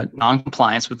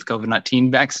non-compliance with the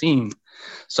COVID-19 vaccine.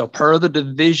 So per the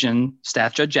division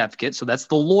staff judge advocate, so that's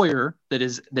the lawyer that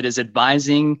is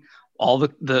advising all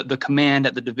the command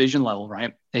at the division level,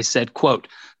 right? They said, quote,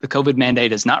 the COVID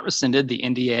mandate is not rescinded. The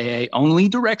NDAA only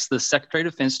directs the Secretary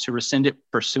of Defense to rescind it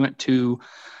pursuant to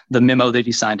the memo that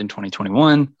he signed in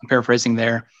 2021. I'm paraphrasing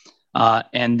there.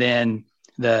 And then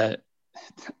the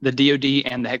DoD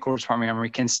and the Headquarters Department of Army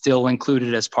can still include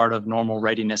it as part of normal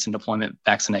readiness and deployment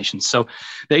vaccinations. So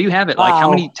there you have it. Wow. Like, how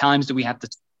many times do we have to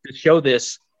show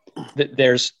this, that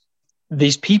there's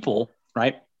these people,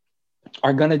 right,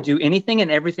 are going to do anything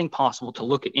and everything possible to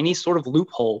look at any sort of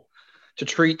loophole to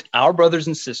treat our brothers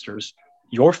and sisters,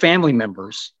 your family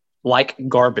members, like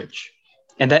garbage.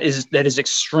 And that is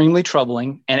extremely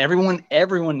troubling. And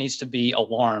everyone needs to be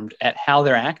alarmed at how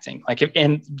they're acting.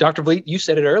 And Dr. Vliet, you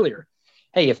said it earlier.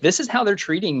 Hey, if this is how they're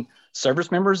treating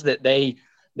service members that they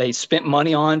spent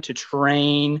money on to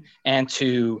train and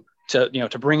to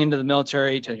bring into the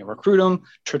military, to recruit them,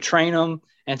 to train them,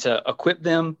 and to equip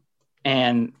them,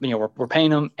 and we're paying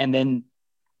them, and then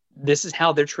this is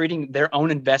how they're treating their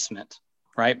own investment,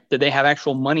 right? That they have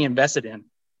actual money invested in.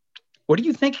 What do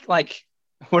you think?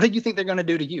 What do you think they're going to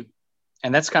do to you?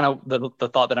 And that's kind of the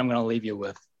thought that I'm going to leave you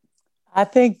with. I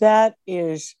think that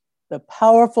is the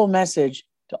powerful message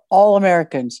to all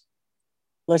Americans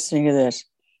listening to this.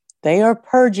 They are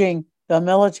purging the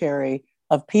military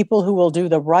of people who will do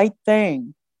the right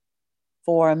thing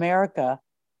for America.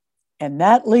 And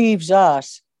that leaves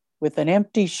us with an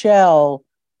empty shell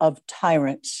of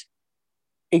tyrants,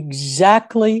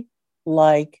 exactly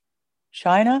like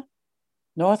China,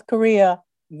 North Korea,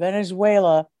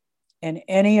 Venezuela, and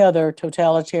any other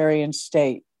totalitarian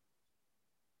state.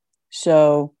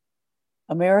 So,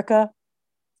 America,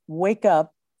 wake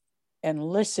up and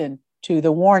listen to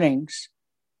the warnings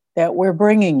that we're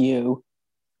bringing you.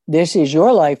 This is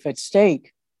your life at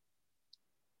stake,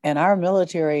 and our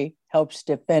military helps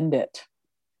defend it.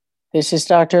 This is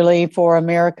Dr. Lee for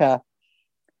America,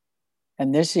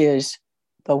 and this is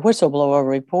the Whistleblower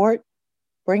Report,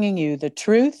 bringing you the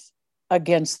truth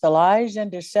against the lies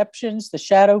and deceptions, the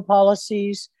shadow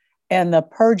policies, and the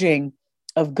purging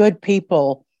of good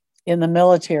people in the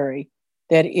military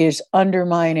that is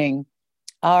undermining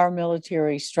our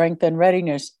military strength and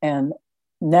readiness and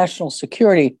national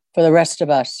security for the rest of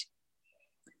us.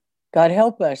 God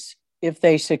help us if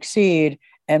they succeed,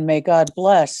 and may God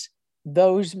bless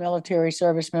those military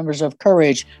service members of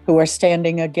courage who are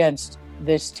standing against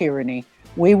this tyranny.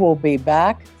 We will be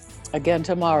back again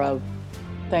tomorrow.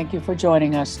 Thank you for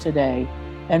joining us today,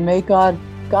 and may God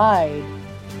guide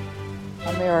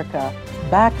America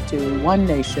back to one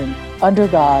nation under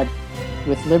God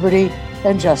with liberty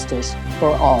and justice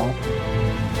for all.